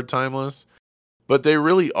uses the word timeless, but they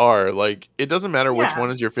really are. Like, it doesn't matter which Yeah. one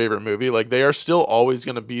is your favorite movie, like they are still always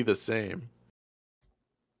going to be the same.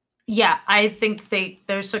 Yeah, I think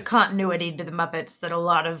there's a continuity to the Muppets that a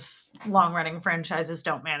lot of long-running franchises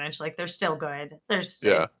don't manage. Like, they're still good. There's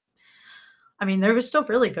Yeah. it's I mean, they were still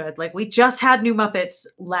really good. Like, we just had new Muppets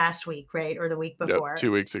last week, right? Or the week Yep, before.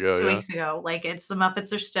 2 weeks ago, 2 yeah. weeks ago. Like, it's the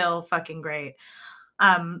Muppets are still fucking great.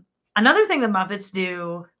 Um, Another thing the Muppets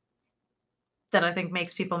do that I think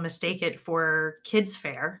makes people mistake it for kids'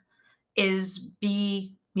 fare is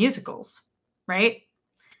be musicals, right?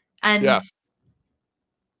 And Yeah.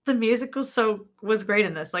 the music was great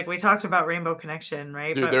in this. Like we talked about Rainbow Connection,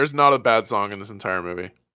 right? Dude, But there's not a bad song in this entire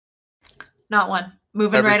movie. not one.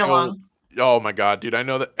 Moving Every right single along. Oh my god, dude, I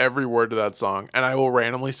know that every word to that song, and I will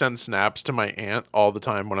randomly send snaps to my aunt all the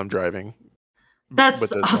time when I'm driving with That's this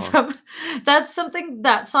song. awesome. That's something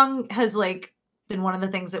that song has like been one of the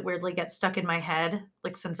things that weirdly gets stuck in my head,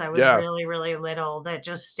 like since I was Yeah. really, really little, that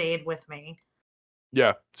just stayed with me.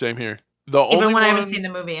 Yeah, same here. The Even only when I haven't seen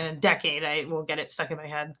one the movie in a decade, I will get it stuck in my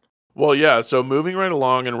head. Well, yeah, so Moving Right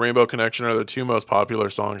Along and Rainbow Connection are the two most popular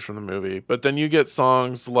songs from the movie. But then you get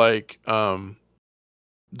songs like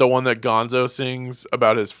the one that Gonzo sings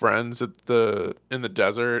about his friends in the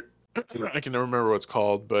desert. I can never remember what it's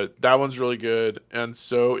called, but that one's really good. And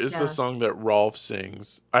so is the Yeah. song that Rolf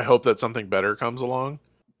sings. I hope that something better comes along.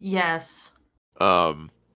 Yes. Um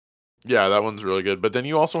yeah, that one's really good. But then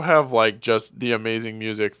you also have like just the amazing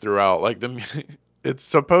music throughout. Like it's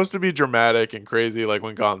supposed to be dramatic and crazy, like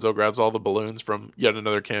when Gonzo grabs all the balloons from yet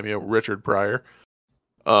another cameo, Richard Pryor.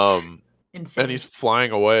 Um and Insane. he's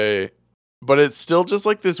flying away. But it's still just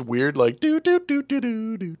like this weird like do do do do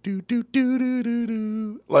do do do do do do do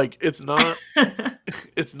do. Like it's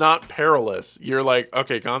not perilous. You're like,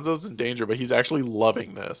 okay, Gonzo's in danger, but he's actually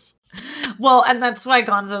loving this. Well, and that's why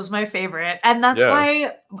Gonzo's my favorite. And that's Yeah.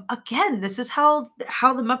 why again, this is how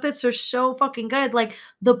the Muppets are so fucking good. Like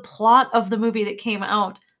the plot of the movie that came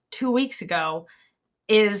out 2 weeks ago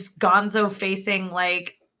is Gonzo facing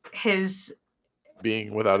like his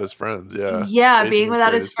Being without his friends, yeah. yeah, Facing being his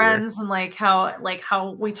without his greatest fear. friends and like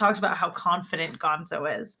how we talked about how confident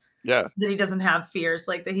Gonzo is. Yeah. That he doesn't have fears,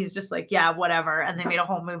 like that he's just like, yeah, whatever. And they made a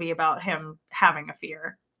whole movie about him having a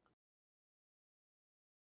fear.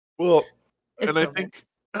 Well, It's and I so good. think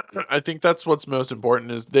I think that's what's most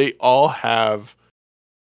important is they all have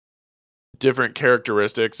different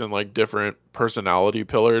characteristics and like different personality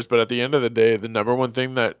pillars, but at the end of the day, the number one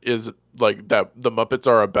thing that is like that the Muppets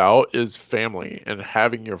are about is family and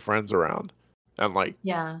having your friends around and like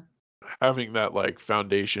Yeah. having that like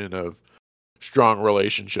foundation of strong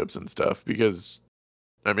relationships and stuff because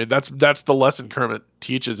I mean that's the lesson Kermit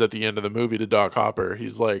teaches at the end of the movie to Doc Hopper.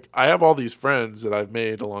 He's like, I have all these friends that I've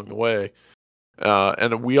made along the way.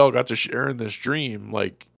 And we all got to share in this dream.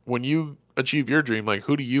 Like when you achieve your dream, like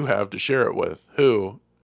who do you have to share it with? Who?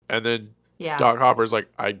 And then Yeah. Doc Hopper's like,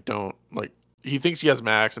 I don't like. He thinks he has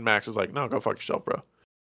Max, and Max is like, no, go fuck yourself, bro.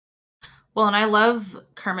 Well, and I love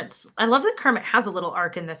that Kermit has a little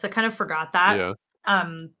arc in this. I kind of forgot that. Yeah,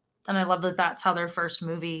 Um, and I love that that's how their first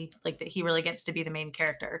movie, like that he really gets to be the main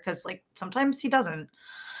character because like sometimes he doesn't.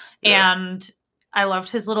 yeah. And I loved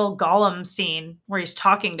his little Gollum scene where he's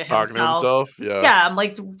talking to Talking to himself. himself. Yeah. Yeah, I'm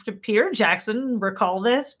like, did Peter Jackson recall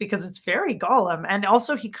this? Because it's very Gollum. And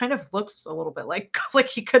also he kind of looks a little bit like like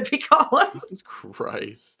he could be Gollum. Jesus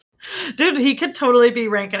Christ. Dude, he could totally be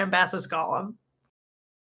Rankin and Bass's Gollum.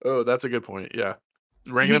 Oh, that's a good point. Yeah.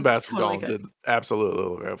 Rankin Bass totally did absolutely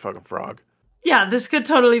look like a fucking frog. Yeah, this could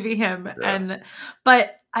totally be him. Yeah.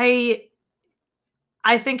 But I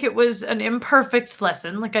think it was an imperfect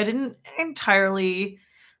lesson. Like I didn't entirely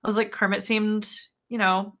I was like Kermit seemed,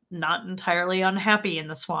 not entirely unhappy in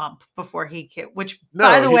the swamp before which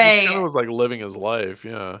by No, the he just kind way, of was like living his life.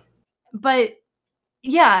 Yeah. but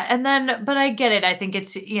yeah, and then but I get it. I think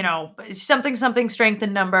it's, something strength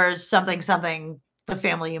in numbers, something the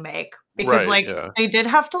family you make because Right. like Yeah. they did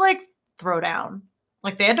have to like throw down.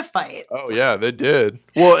 Like they had to fight. Oh yeah, they did.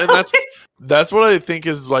 Well, and that's what I think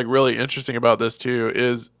is like really interesting about this too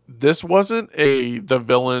is this wasn't the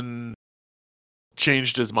villain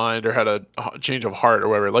changed his mind or had a change of heart or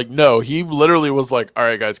whatever. Like no, he literally was like, "All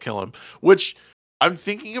right, guys, kill him." Which I'm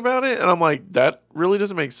thinking about it and I'm like, that really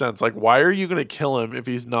doesn't make sense. Like why are you going to kill him if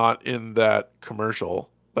he's not in that commercial?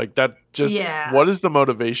 Like that just Yeah. what is the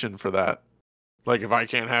motivation for that? Like if I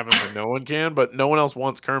can't have him then no one can, but no one else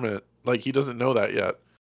wants Kermit. Like he doesn't know that yet.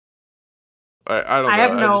 I don't I know.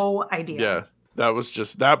 have no idea. Yeah,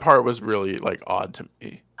 that part was really like odd to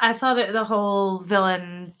me. I thought the whole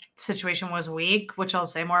villain situation was weak, which I'll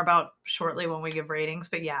say more about shortly when we give ratings.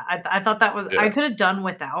 But yeah, I thought that was I could have done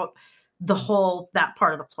without that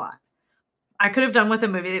part of the plot. I could have done with a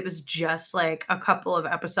movie that was just like a couple of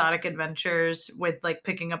episodic adventures with like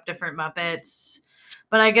picking up different Muppets.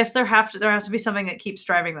 But I guess there has to be something that keeps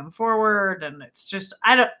driving them forward, and it's just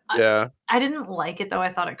I didn't like it though.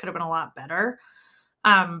 I thought it could have been a lot better.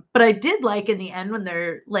 But I did like in the end when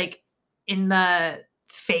they're like in the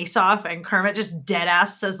face off and Kermit just dead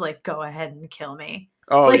ass says like, "Go ahead and kill me."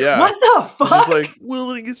 Oh like, yeah, what the fuck? He's just like,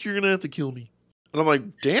 well, I guess you're gonna have to kill me. And I'm like,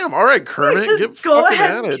 damn, all right, Kermit, says, get fucking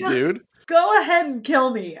at it, dude. Go ahead and kill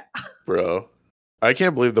me, bro. I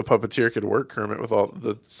can't believe the puppeteer could work Kermit with all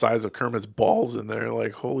the size of Kermit's balls in there.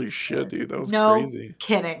 Like, holy shit, dude, that was crazy.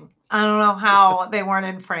 Kidding. I don't know how they weren't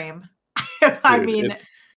in frame. I mean,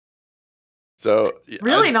 so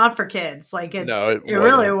really not for kids. Like it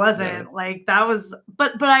really wasn't. Yeah. Like that was,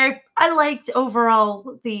 but I liked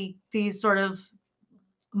overall the sort of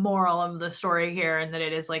moral of the story here, and that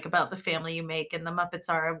it is like about the family you make, and the Muppets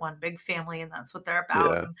are one big family, and that's what they're about.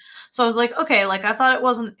 Yeah. So I was like, okay, like I thought it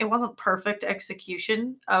wasn't perfect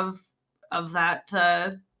execution of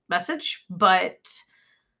that message, but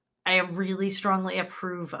I really strongly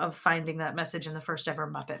approve of finding that message in the first ever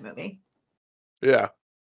Muppet movie. Yeah.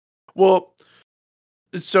 Well,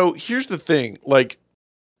 so here's the thing, like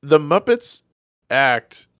the Muppets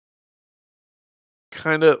act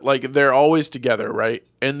kind of like they're always together, right?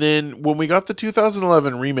 And then when we got the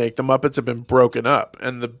 2011 remake, the Muppets have been broken up,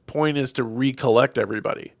 and the point is to recollect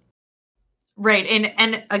everybody. Right,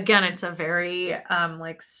 and again, it's a very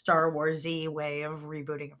like Star Wars-y way of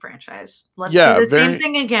rebooting a franchise. Let's do the same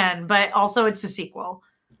thing again, but also it's a sequel.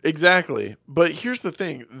 Exactly. But here's the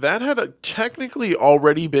thing. That had technically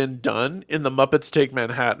already been done in the Muppets Take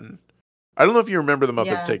Manhattan. I don't know if you remember the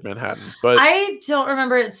Muppets Take Manhattan, but I don't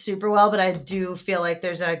remember it super well, but I do feel like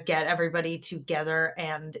there's a get everybody together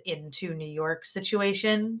and into New York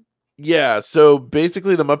situation. Yeah, so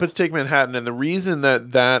basically the Muppets Take Manhattan, and the reason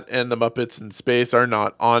that and the Muppets in Space are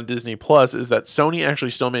not on Disney Plus is that Sony actually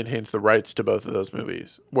still maintains the rights to both of those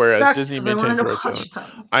movies, whereas Disney maintains the rights to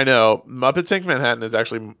them. I know. Muppets Take Manhattan is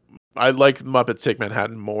actually, I like Muppets Take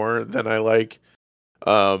Manhattan more than I like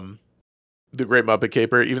The Great Muppet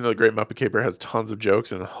Caper, even though The Great Muppet Caper has tons of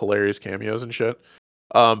jokes and hilarious cameos and shit.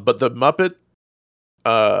 But the Muppet,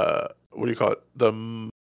 what do you call it? The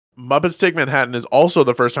Muppets Take Manhattan is also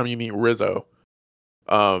the first time you meet Rizzo.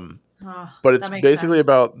 But it's basically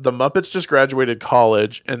about the Muppets just graduated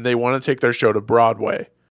college and they want to take their show to Broadway.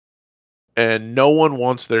 And no one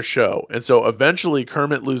wants their show. And so eventually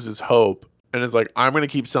Kermit loses hope and is like, I'm going to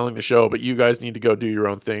keep selling the show, but you guys need to go do your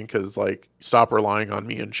own thing because, like, stop relying on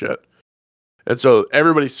me and shit. And so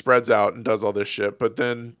everybody spreads out and does all this shit. But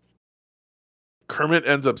then Kermit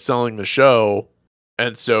ends up selling the show.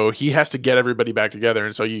 And so he has to get everybody back together.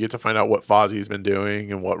 And so you get to find out what Fozzie's been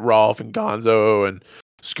doing and what Rolf and Gonzo and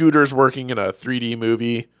Scooter's working in a 3D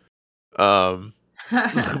movie,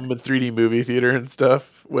 3D movie theater and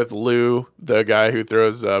stuff with Lou, the guy who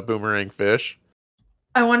throws boomerang fish.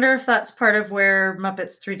 I wonder if that's part of where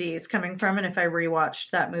Muppets 3D is coming from. And if I rewatched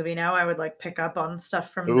that movie now, I would like pick up on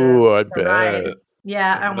stuff from I bet. Ride.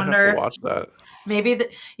 Yeah, I wonder have to watch that. Maybe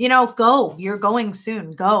you're going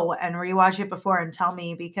soon. Go and rewatch it before and tell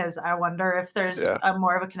me, because I wonder if there's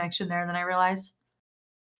more of a connection there than I realize.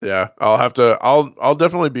 Yeah, I'll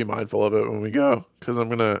definitely be mindful of it when we go, because I'm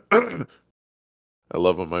gonna I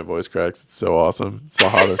love when my voice cracks. It's so awesome. It's the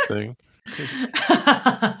hottest thing.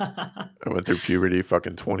 I went through puberty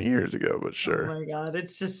fucking 20 years ago, but Oh sure. my god,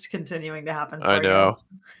 it's just continuing to happen I for know.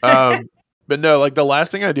 you. But no, like the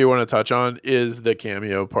last thing I do want to touch on is the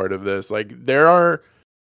cameo part of this. Like there are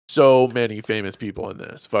so many famous people in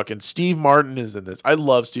this. Fucking Steve Martin is in this. I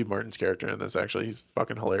love Steve Martin's character in this, actually. He's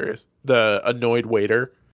fucking hilarious. The annoyed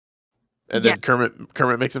waiter. And Yeah. then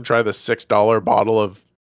Kermit makes him try the $6 bottle of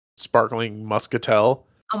sparkling muscatel.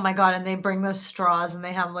 Oh my god, and they bring those straws and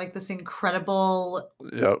they have like this incredible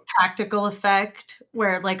Yep. practical effect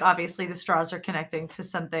where like obviously the straws are connecting to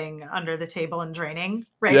something under the table and draining,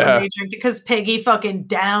 right? When Yeah. they drink because Piggy fucking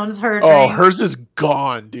downs her Oh, drink. hers is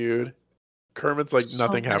gone, dude. Kermit's like So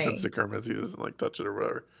nothing funny. happens to Kermit. He doesn't like touch it or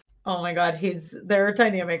whatever. Oh my god, their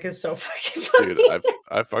dynamic is so fucking funny. Dude,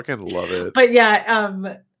 I fucking love it. But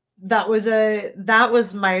yeah, that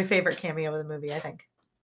was my favorite cameo of the movie, I think.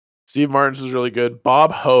 Steve Martin's was really good.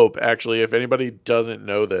 Bob Hope, actually, if anybody doesn't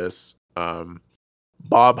know this,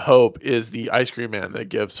 Bob Hope is the ice cream man that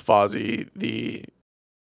gives Fozzie the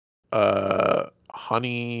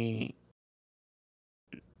honey.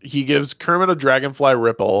 He gives Kermit a dragonfly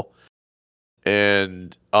ripple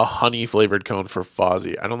and a honey flavored cone for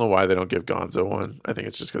Fozzie. I don't know why they don't give Gonzo one. I think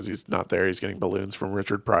it's just because he's not there. He's getting balloons from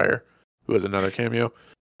Richard Pryor, who has another cameo.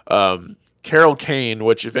 Carol Kane,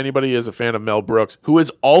 which if anybody is a fan of Mel Brooks, who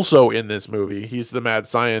is also in this movie, he's the mad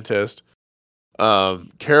scientist.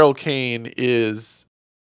 Carol Kane is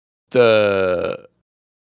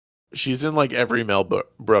she's in like every Mel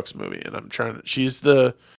Brooks movie, and she's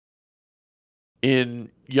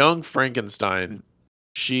in Young Frankenstein,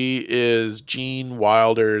 she is Gene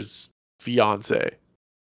Wilder's fiance.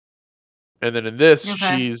 And then in this,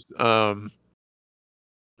 she's the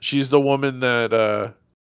woman that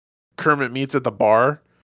Kermit meets at the bar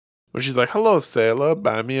when she's like, "Hello, sailor,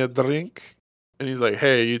 buy me a drink." And he's like,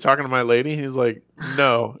 "Hey, are you talking to my lady?" He's like,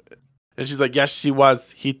 "No." And she's like, "Yes, she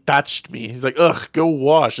was. He touched me." He's like, "Ugh, go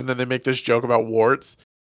wash." And then they make this joke about warts.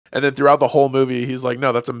 And then throughout the whole movie, he's like,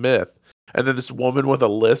 "No, that's a myth." And then this woman with a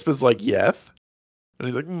lisp is like, "Yeth." And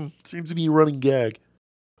he's like, "Seems to be a running gag."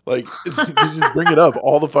 Like, they just bring it up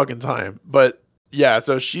all the fucking time. But yeah,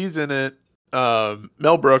 so she's in it.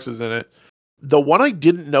 Mel Brooks is in it. The one I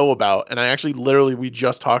didn't know about, and I actually we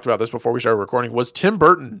just talked about this before we started recording, was Tim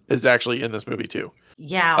Burton is actually in this movie too.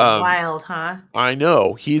 Yeah, wild, huh? I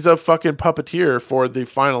know. He's a fucking puppeteer for the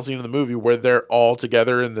final scene of the movie where they're all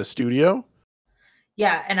together in the studio.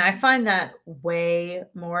 Yeah, and I find that way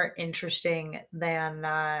more interesting than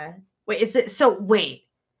wait,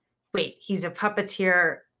 he's a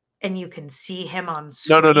puppeteer and you can see him on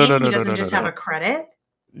screen. No. He doesn't just have a credit.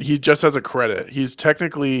 He just has a credit. He's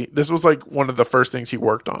technically, this was like one of the first things he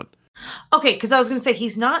worked on. Okay, because I was going to say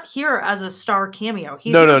he's not here as a star cameo.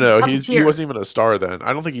 He's no. He wasn't even a star then.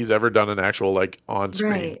 I don't think he's ever done an actual like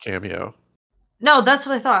on-screen cameo. No, that's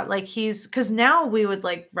what I thought. Like because now we would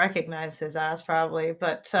like recognize his ass probably,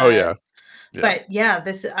 but oh yeah. But yeah,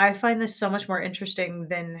 I find this so much more interesting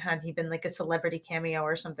than had he been like a celebrity cameo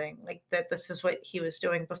or something like that. This is what he was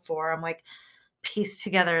doing before. I'm like, piece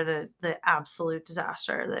together the absolute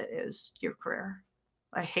disaster that is your career.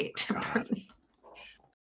 I hate Tim Burton.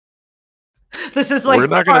 This is like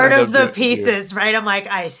part of the pieces, right? I'm like,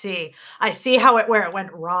 I see where it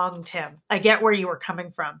went wrong, Tim. I get where you were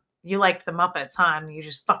coming from. You liked the Muppets, huh? And you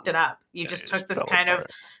just fucked it up. You just took this kind of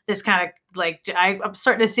like, I'm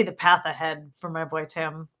starting to see the path ahead for my boy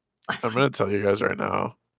Tim. I'm going to tell you guys right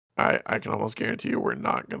now, I can almost guarantee you we're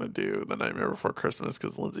not going to do The Nightmare Before Christmas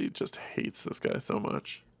because Lindsay just hates this guy so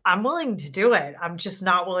much. I'm willing to do it. I'm just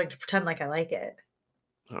not willing to pretend like I like it.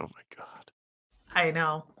 Oh my God. I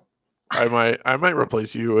know. I might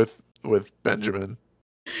replace you with Benjamin.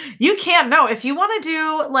 You can't. No, if you want to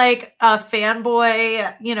do like a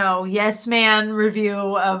fanboy, yes man review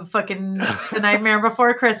of fucking The Nightmare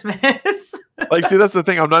Before Christmas. Like, see, that's the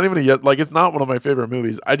thing. I'm not even it's not one of my favorite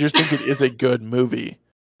movies. I just think it is a good movie.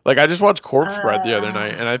 Like, I just watched Corpse Bride the other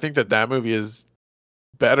night, and I think that movie is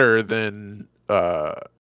better than what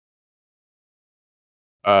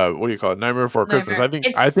do you call it? Nightmare Before Christmas.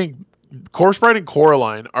 I think Corpse Bride and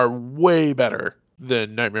Coraline are way better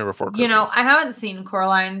than Nightmare Before Christmas. I haven't seen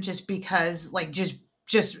Coraline just because, like, just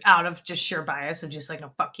out of just sheer bias of just like,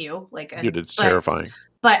 no, fuck you. Like, dude, it's terrifying.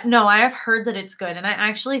 But no, I have heard that it's good, and I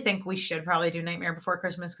actually think we should probably do Nightmare Before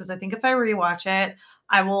Christmas because I think if I rewatch it,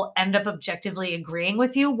 I will end up objectively agreeing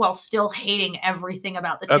with you while still hating everything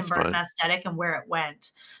about the Tim Burton aesthetic and where it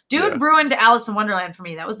went. Dude ruined Alice in Wonderland for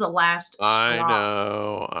me. That was the last straw. I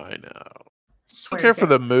know. I don't care for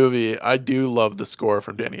the movie. I do love the score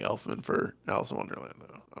from Danny Elfman for Alice in Wonderland,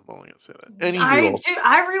 though. I'm only gonna say that. Anywho,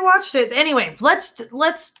 I rewatched it. Anyway,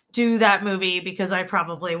 let's do that movie because I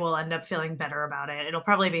probably will end up feeling better about it. It'll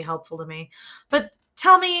probably be helpful to me. But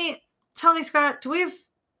tell me, Scott, do you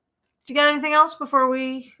got anything else before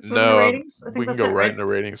we move into ratings? I think we can that's go it, right right? into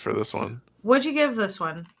ratings for this one. What'd you give this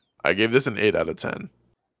one? I gave this an 8 out of 10.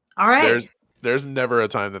 All right. There's never a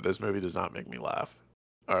time that this movie does not make me laugh.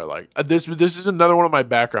 Or like this is another one of my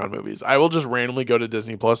background movies. I will just randomly go to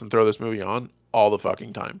Disney Plus and throw this movie on all the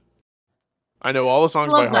fucking time. I know all the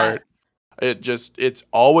songs by heart. It's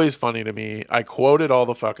always funny to me. I quote it all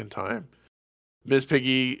the fucking time. Miss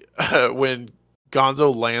Piggy, when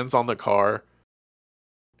Gonzo lands on the car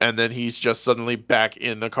and then he's just suddenly back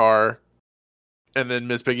in the car. And then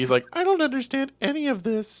Miss Piggy's like, I don't understand any of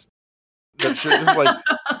this. That shit just like,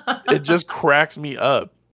 it just cracks me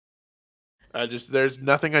up. There's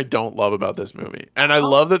nothing I don't love about this movie. And I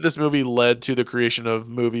love that this movie led to the creation of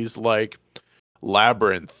movies like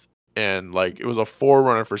Labyrinth. And like, it was a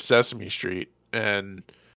forerunner for Sesame Street. And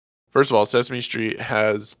first of all, Sesame Street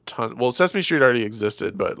has Sesame Street already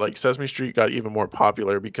existed, but like Sesame Street got even more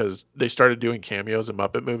popular because they started doing cameos in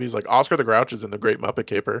Muppet movies. Like Oscar the Grouch is in The Great Muppet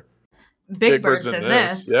Caper. Big Bird's in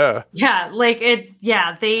this. Yeah. Yeah. Like it.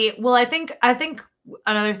 Yeah. I think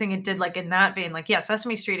another thing it did, like in that vein, like, yeah,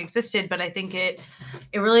 Sesame Street existed, but I think it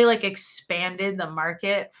really like expanded the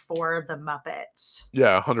market for the Muppets.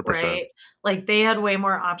 Yeah. 100%. Right. Like they had way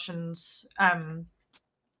more options,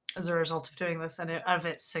 as a result of doing this and of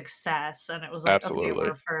its success. And it was like, absolutely. Okay,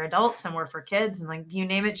 we're for adults and we're for kids. And like, you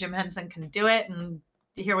name it, Jim Henson can do it. And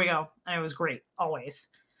here we go. And it was great. Always.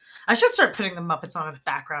 I should start putting the Muppets on in the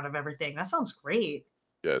background of everything. That sounds great.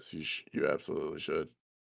 Yes, you absolutely should.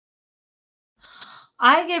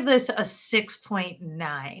 I gave this a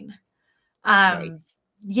 6.9. Nice.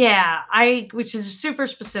 Yeah, which is super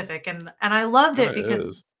specific. And I loved it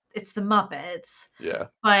because it's the Muppets. Yeah.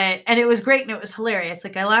 And it was great and it was hilarious.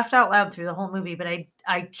 Like I laughed out loud through the whole movie, but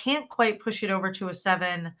I can't quite push it over to a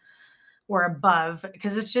 7 or above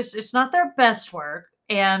because it's not their best work.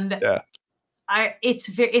 And yeah.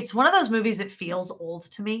 It's one of those movies that feels old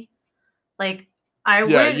to me. Like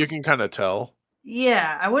you can kind of tell.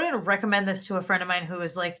 Yeah, I wouldn't recommend this to a friend of mine who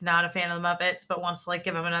is like not a fan of the Muppets but wants to like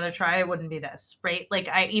give them another try. It wouldn't be this, right? Like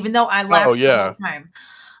even though I laughed the whole time,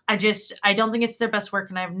 I don't think it's their best work,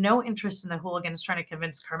 and I have no interest in the hooligans trying to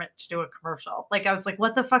convince Kermit to do a commercial. Like I was like,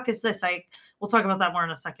 what the fuck is this? We'll talk about that more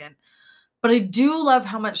in a second. But I do love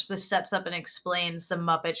how much this sets up and explains the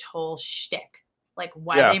Muppet whole shtick. Like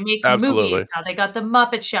why they make movies, how they got the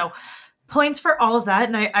Muppet Show. Points for all of that.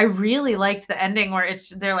 And I really liked the ending where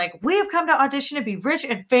they're like, we have come to audition to be rich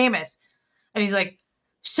and famous. And he's like,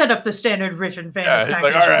 set up the standard rich and famous package.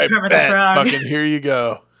 Like, all right, fucking here you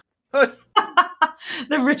go.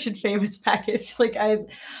 The rich and famous package. Like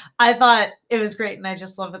I thought it was great. And I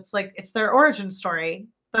just love it's like, it's their origin story.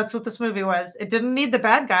 That's what this movie was. It didn't need the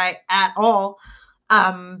bad guy at all.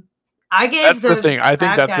 That's the thing. I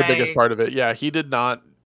think that's the biggest part of it. Yeah, he did not.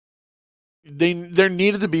 There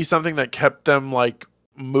needed to be something that kept them like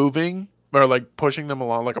moving or like pushing them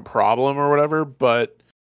along, like a problem or whatever. But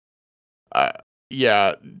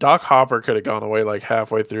Doc Hopper could have gone away like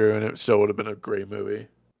halfway through, and it still would have been a great movie.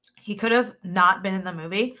 He could have not been in the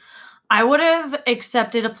movie. I would have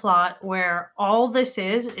accepted a plot where all this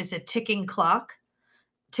is a ticking clock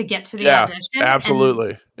to get to the audition.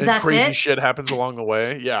 Absolutely. And crazy shit happens along the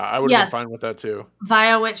way. Yeah, I would have been fine with that too.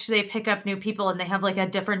 Via which they pick up new people and they have like a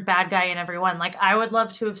different bad guy in every one. Like I would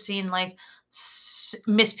love to have seen like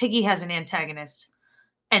Miss Piggy has an antagonist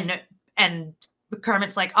and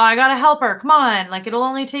Kermit's like, oh, I gotta help her. Come on. Like it'll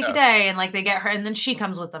only take a day. And like they get her and then she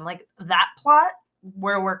comes with them. Like that plot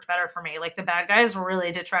worked better for me. Like the bad guys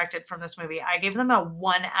really detracted from this movie. I gave them a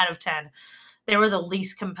 1 out of 10. They were the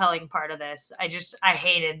least compelling part of this. I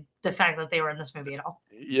hated the fact that they were in this movie at all.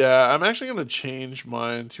 Yeah, I'm actually going to change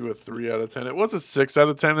mine to a 3 out of 10. It was a 6 out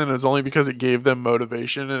of 10, and it's only because it gave them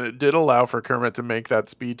motivation, and it did allow for Kermit to make that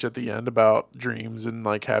speech at the end about dreams and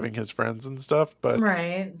like having his friends and stuff. But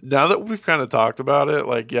now that we've kind of talked about it,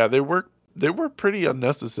 like they were pretty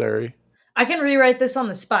unnecessary. I can rewrite this on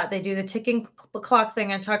the spot. They do the ticking clock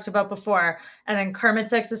thing I talked about before. And then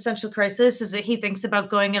Kermit's existential crisis is that he thinks about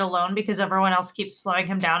going it alone because everyone else keeps slowing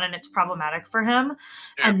him down and it's problematic for him.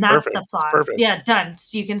 Yeah, and that's the plot. Perfect. Yeah, done.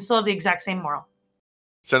 So you can still have the exact same moral.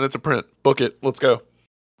 Send it to print. Book it. Let's go.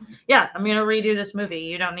 Yeah, I'm going to redo this movie.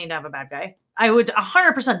 You don't need to have a bad guy. I would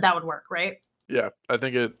 100% that would work, right? Yeah, I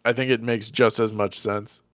think it makes just as much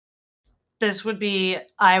sense.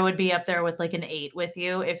 I would be up there with like an 8 with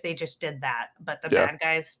you if they just did that. But the bad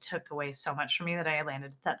guys took away so much from me that I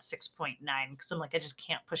landed at that 6.9 because I'm like, I just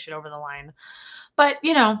can't push it over the line. But,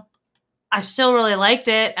 I still really liked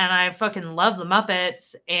it, and I fucking love the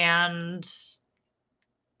Muppets, and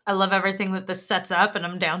I love everything that this sets up, and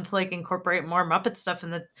I'm down to like incorporate more Muppet stuff in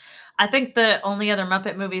the. I think the only other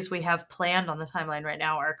Muppet movies we have planned on the timeline right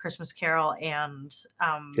now are Christmas Carol and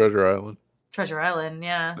Treasure Island. Treasure Island,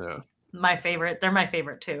 yeah. My favorite. They're my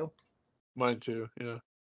favorite too. Mine too, yeah.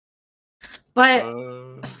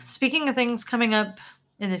 But speaking of things coming up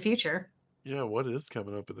in the future. Yeah, what is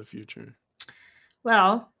coming up in the future?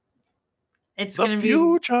 Well, it's going to be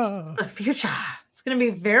the future. It's going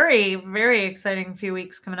to be very, very exciting few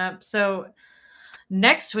weeks coming up. So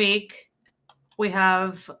next week we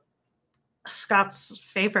have Scott's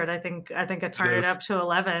favorite. I think I turn it up to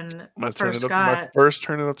 11 for Scott. My first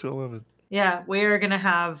turn it up to 11. Yeah, we are going to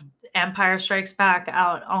have Empire Strikes Back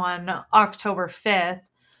out on October 5th.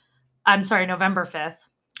 I'm sorry, November 5th.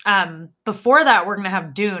 Before that, we're going to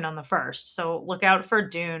have Dune on the 1st. So look out for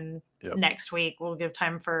Dune next week. We'll give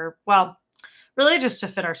time for, well, really just to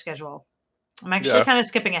fit our schedule. I'm actually kind of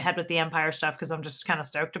skipping ahead with the Empire stuff because I'm just kind of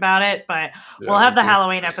stoked about it. But we'll have the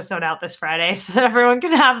Halloween episode out this Friday so that everyone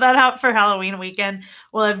can have that out for Halloween weekend.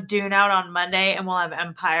 We'll have Dune out on Monday and we'll have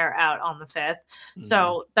Empire out on the 5th. Mm-hmm.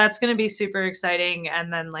 So that's going to be super exciting.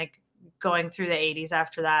 And then like going through the 80s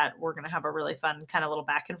after that, we're going to have a really fun kind of little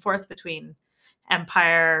back and forth between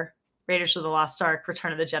Empire, Raiders of the Lost Ark,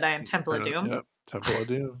 Return of the Jedi, and Temple of Doom. Yep, Temple of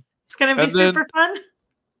Doom. It's going to be super fun.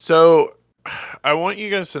 So I want you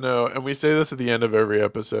guys to know, and we say this at the end of every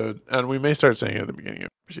episode, and we may start saying it at the beginning of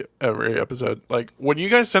every episode, like when you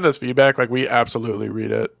guys send us feedback, like we absolutely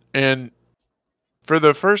read it. And for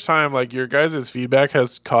the first time, like your guys' feedback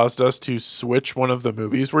has caused us to switch one of the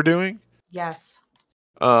movies we're doing. Yes.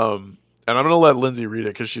 And I'm going to let Lindsay read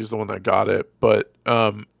it because she's the one that got it. But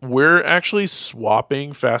we're actually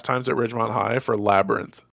swapping Fast Times at Ridgemont High for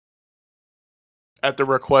Labyrinth at the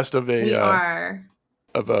request of a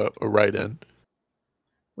write-in.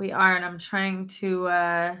 We are, and I'm trying to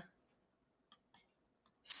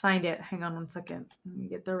find it. Hang on one second. Let me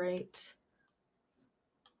get the right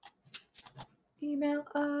email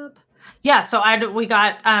up. Yeah, so we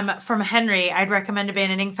got from Henry, I'd recommend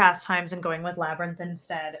abandoning Fast Times and going with Labyrinth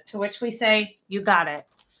instead. To which we say, you got it.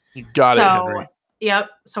 You got it, Henry. Yep.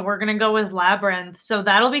 So we're going to go with Labyrinth. So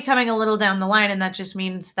that'll be coming a little down the line, and that just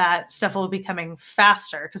means that stuff will be coming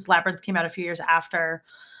faster because Labyrinth came out a few years after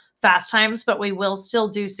Fast Times, but we will still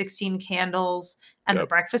do 16 Candles and The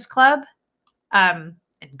Breakfast Club and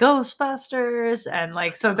Ghostbusters. And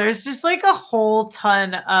like, so there's just like a whole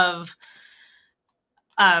ton of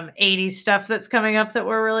 80s stuff that's coming up that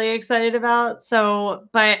we're really excited about. So,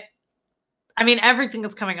 but I mean, everything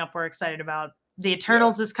that's coming up, we're excited about. The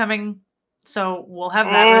Eternals is coming. So we'll have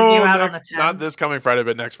that review out on the 10th. Not this coming Friday,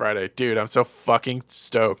 but next Friday. Dude, I'm so fucking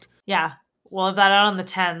stoked. Yeah. We'll have that out on the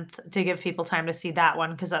 10th to give people time to see that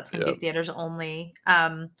one because that's going to be theaters only.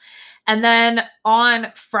 And then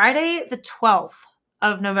on Friday, the 12th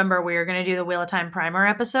of November, we are going to do the Wheel of Time Primer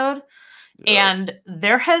episode. And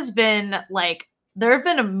there have been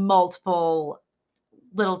multiple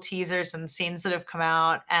little teasers and scenes that have come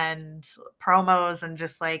out and promos and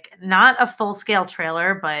just like not a full scale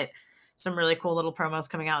trailer, but some really cool little promos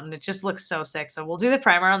coming out. And it just looks so sick. So we'll do the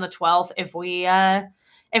primer on the 12th. If we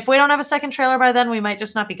don't have a second trailer by then, we might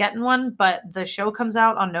just not be getting one, but the show comes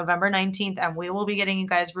out on November 19th and we will be getting you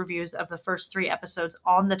guys reviews of the first 3 episodes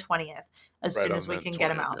on the 20th as soon as we can get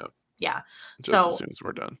them out. Yeah. Just as soon as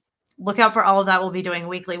we're done. Look out for all of that. We'll be doing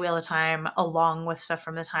weekly Wheel of Time along with stuff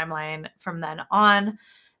from the timeline from then on.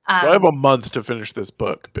 So I have a month to finish this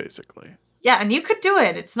book, basically. Yeah, and you could do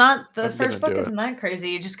it. It's not the first book isn't that crazy.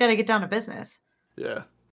 You just got to get down to business. Yeah.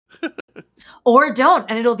 Or don't,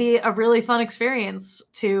 and it'll be a really fun experience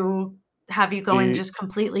to have you going just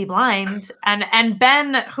completely blind. And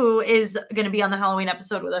Ben, who is going to be on the Halloween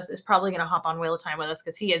episode with us, is probably going to hop on Wheel of Time with us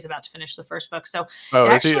because he is about to finish the first book. So,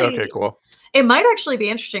 is he? Okay, cool. It might actually be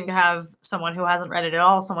interesting to have someone who hasn't read it at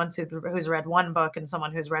all, someone who's read one book, and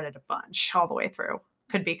someone who's read it a bunch all the way through.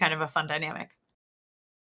 Could be kind of a fun dynamic.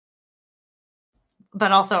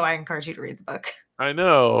 But also, I encourage you to read the book. I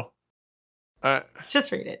know.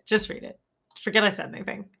 Just read it. Just read it. Forget I said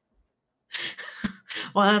anything.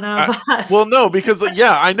 One of us. Well, no, because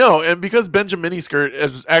I know, and because Benjamin Skirt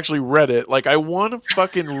has actually read it, like I want to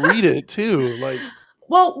fucking read it too. Like,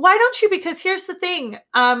 well, why don't you? Because here's the thing.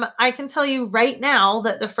 I can tell you right now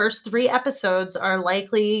that the first 3 episodes are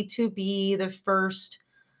likely to be the first,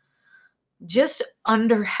 just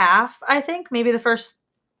under half. I think maybe the first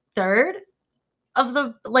third of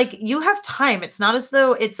the, like, you have time. It's not as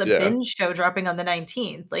though it's a binge show dropping on the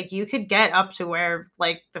 19th. Like, you could get up to where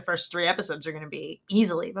like the first 3 episodes are going to be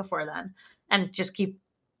easily before then, and just keep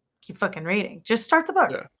fucking reading. Just start the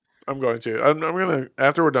book. I'm going to. I'm gonna,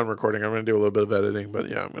 after we're done recording, I'm gonna do a little bit of editing. But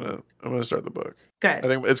yeah, I'm gonna start the book. Good. I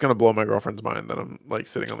think it's gonna blow my girlfriend's mind that I'm like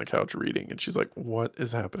sitting on the couch reading, and she's like, "What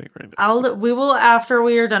is happening right now?" We will, after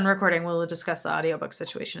we are done recording, we will discuss the audiobook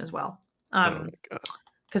situation as well. Oh my god.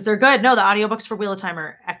 Because they're good. No, the audiobooks for Wheel of Time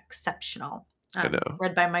are exceptional. I know.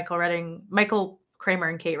 Read by Michael Kramer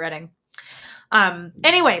and Kate Redding.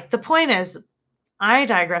 Anyway, the point is, I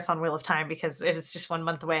digress on Wheel of Time because it is just 1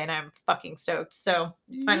 month away and I'm fucking stoked. So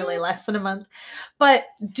it's finally less than a month. But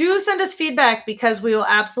do send us feedback because we will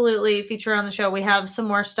absolutely feature on the show. We have some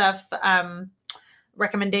more stuff,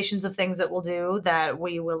 recommendations of things that we'll do that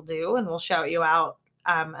we will do, and we'll shout you out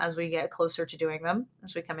as we get closer to doing them,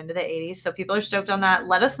 as we come into the 80s. So people are stoked on that.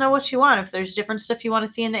 Let us know what you want. If there's different stuff you want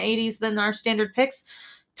to see in the 80s than our standard picks,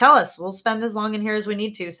 tell us. We'll spend as long in here as we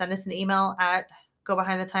need to. Send us an email at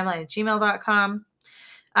gobehindthetimeline@gmail.com.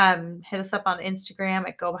 Hit us up on Instagram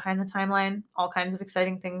at gobehindthetimeline. All kinds of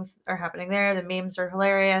exciting things are happening there. The memes are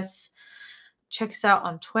hilarious. Check us out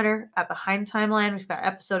on Twitter at Behind Timeline. We've got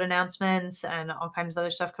episode announcements and all kinds of other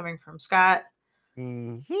stuff coming from Scott.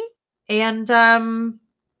 Mm-hmm.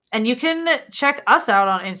 And you can check us out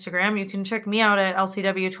on Instagram. You can check me out at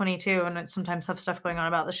LCW22, and sometimes have stuff going on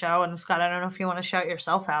about the show. And Scott, I don't know if you want to shout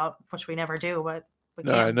yourself out, which we never do, but we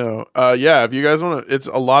can. I know. Yeah, if you guys want to, it's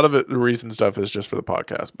a lot of it. The recent stuff is just for the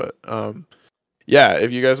podcast, but yeah,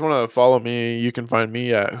 if you guys want to follow me, you can find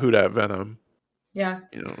me at @Venom. Yeah,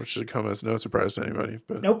 which should come as no surprise to anybody.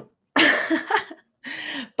 But nope.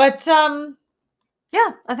 But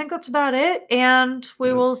yeah, I think that's about it. And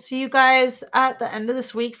we will see you guys at the end of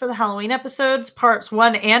this week for the Halloween episodes, parts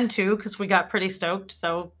 1 and 2, because we got pretty stoked.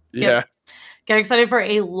 So get excited for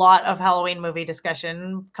a lot of Halloween movie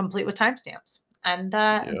discussion, complete with timestamps. And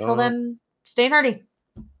until then, stay nerdy.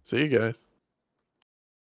 See you guys.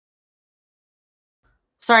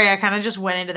 Sorry, I kind of just went into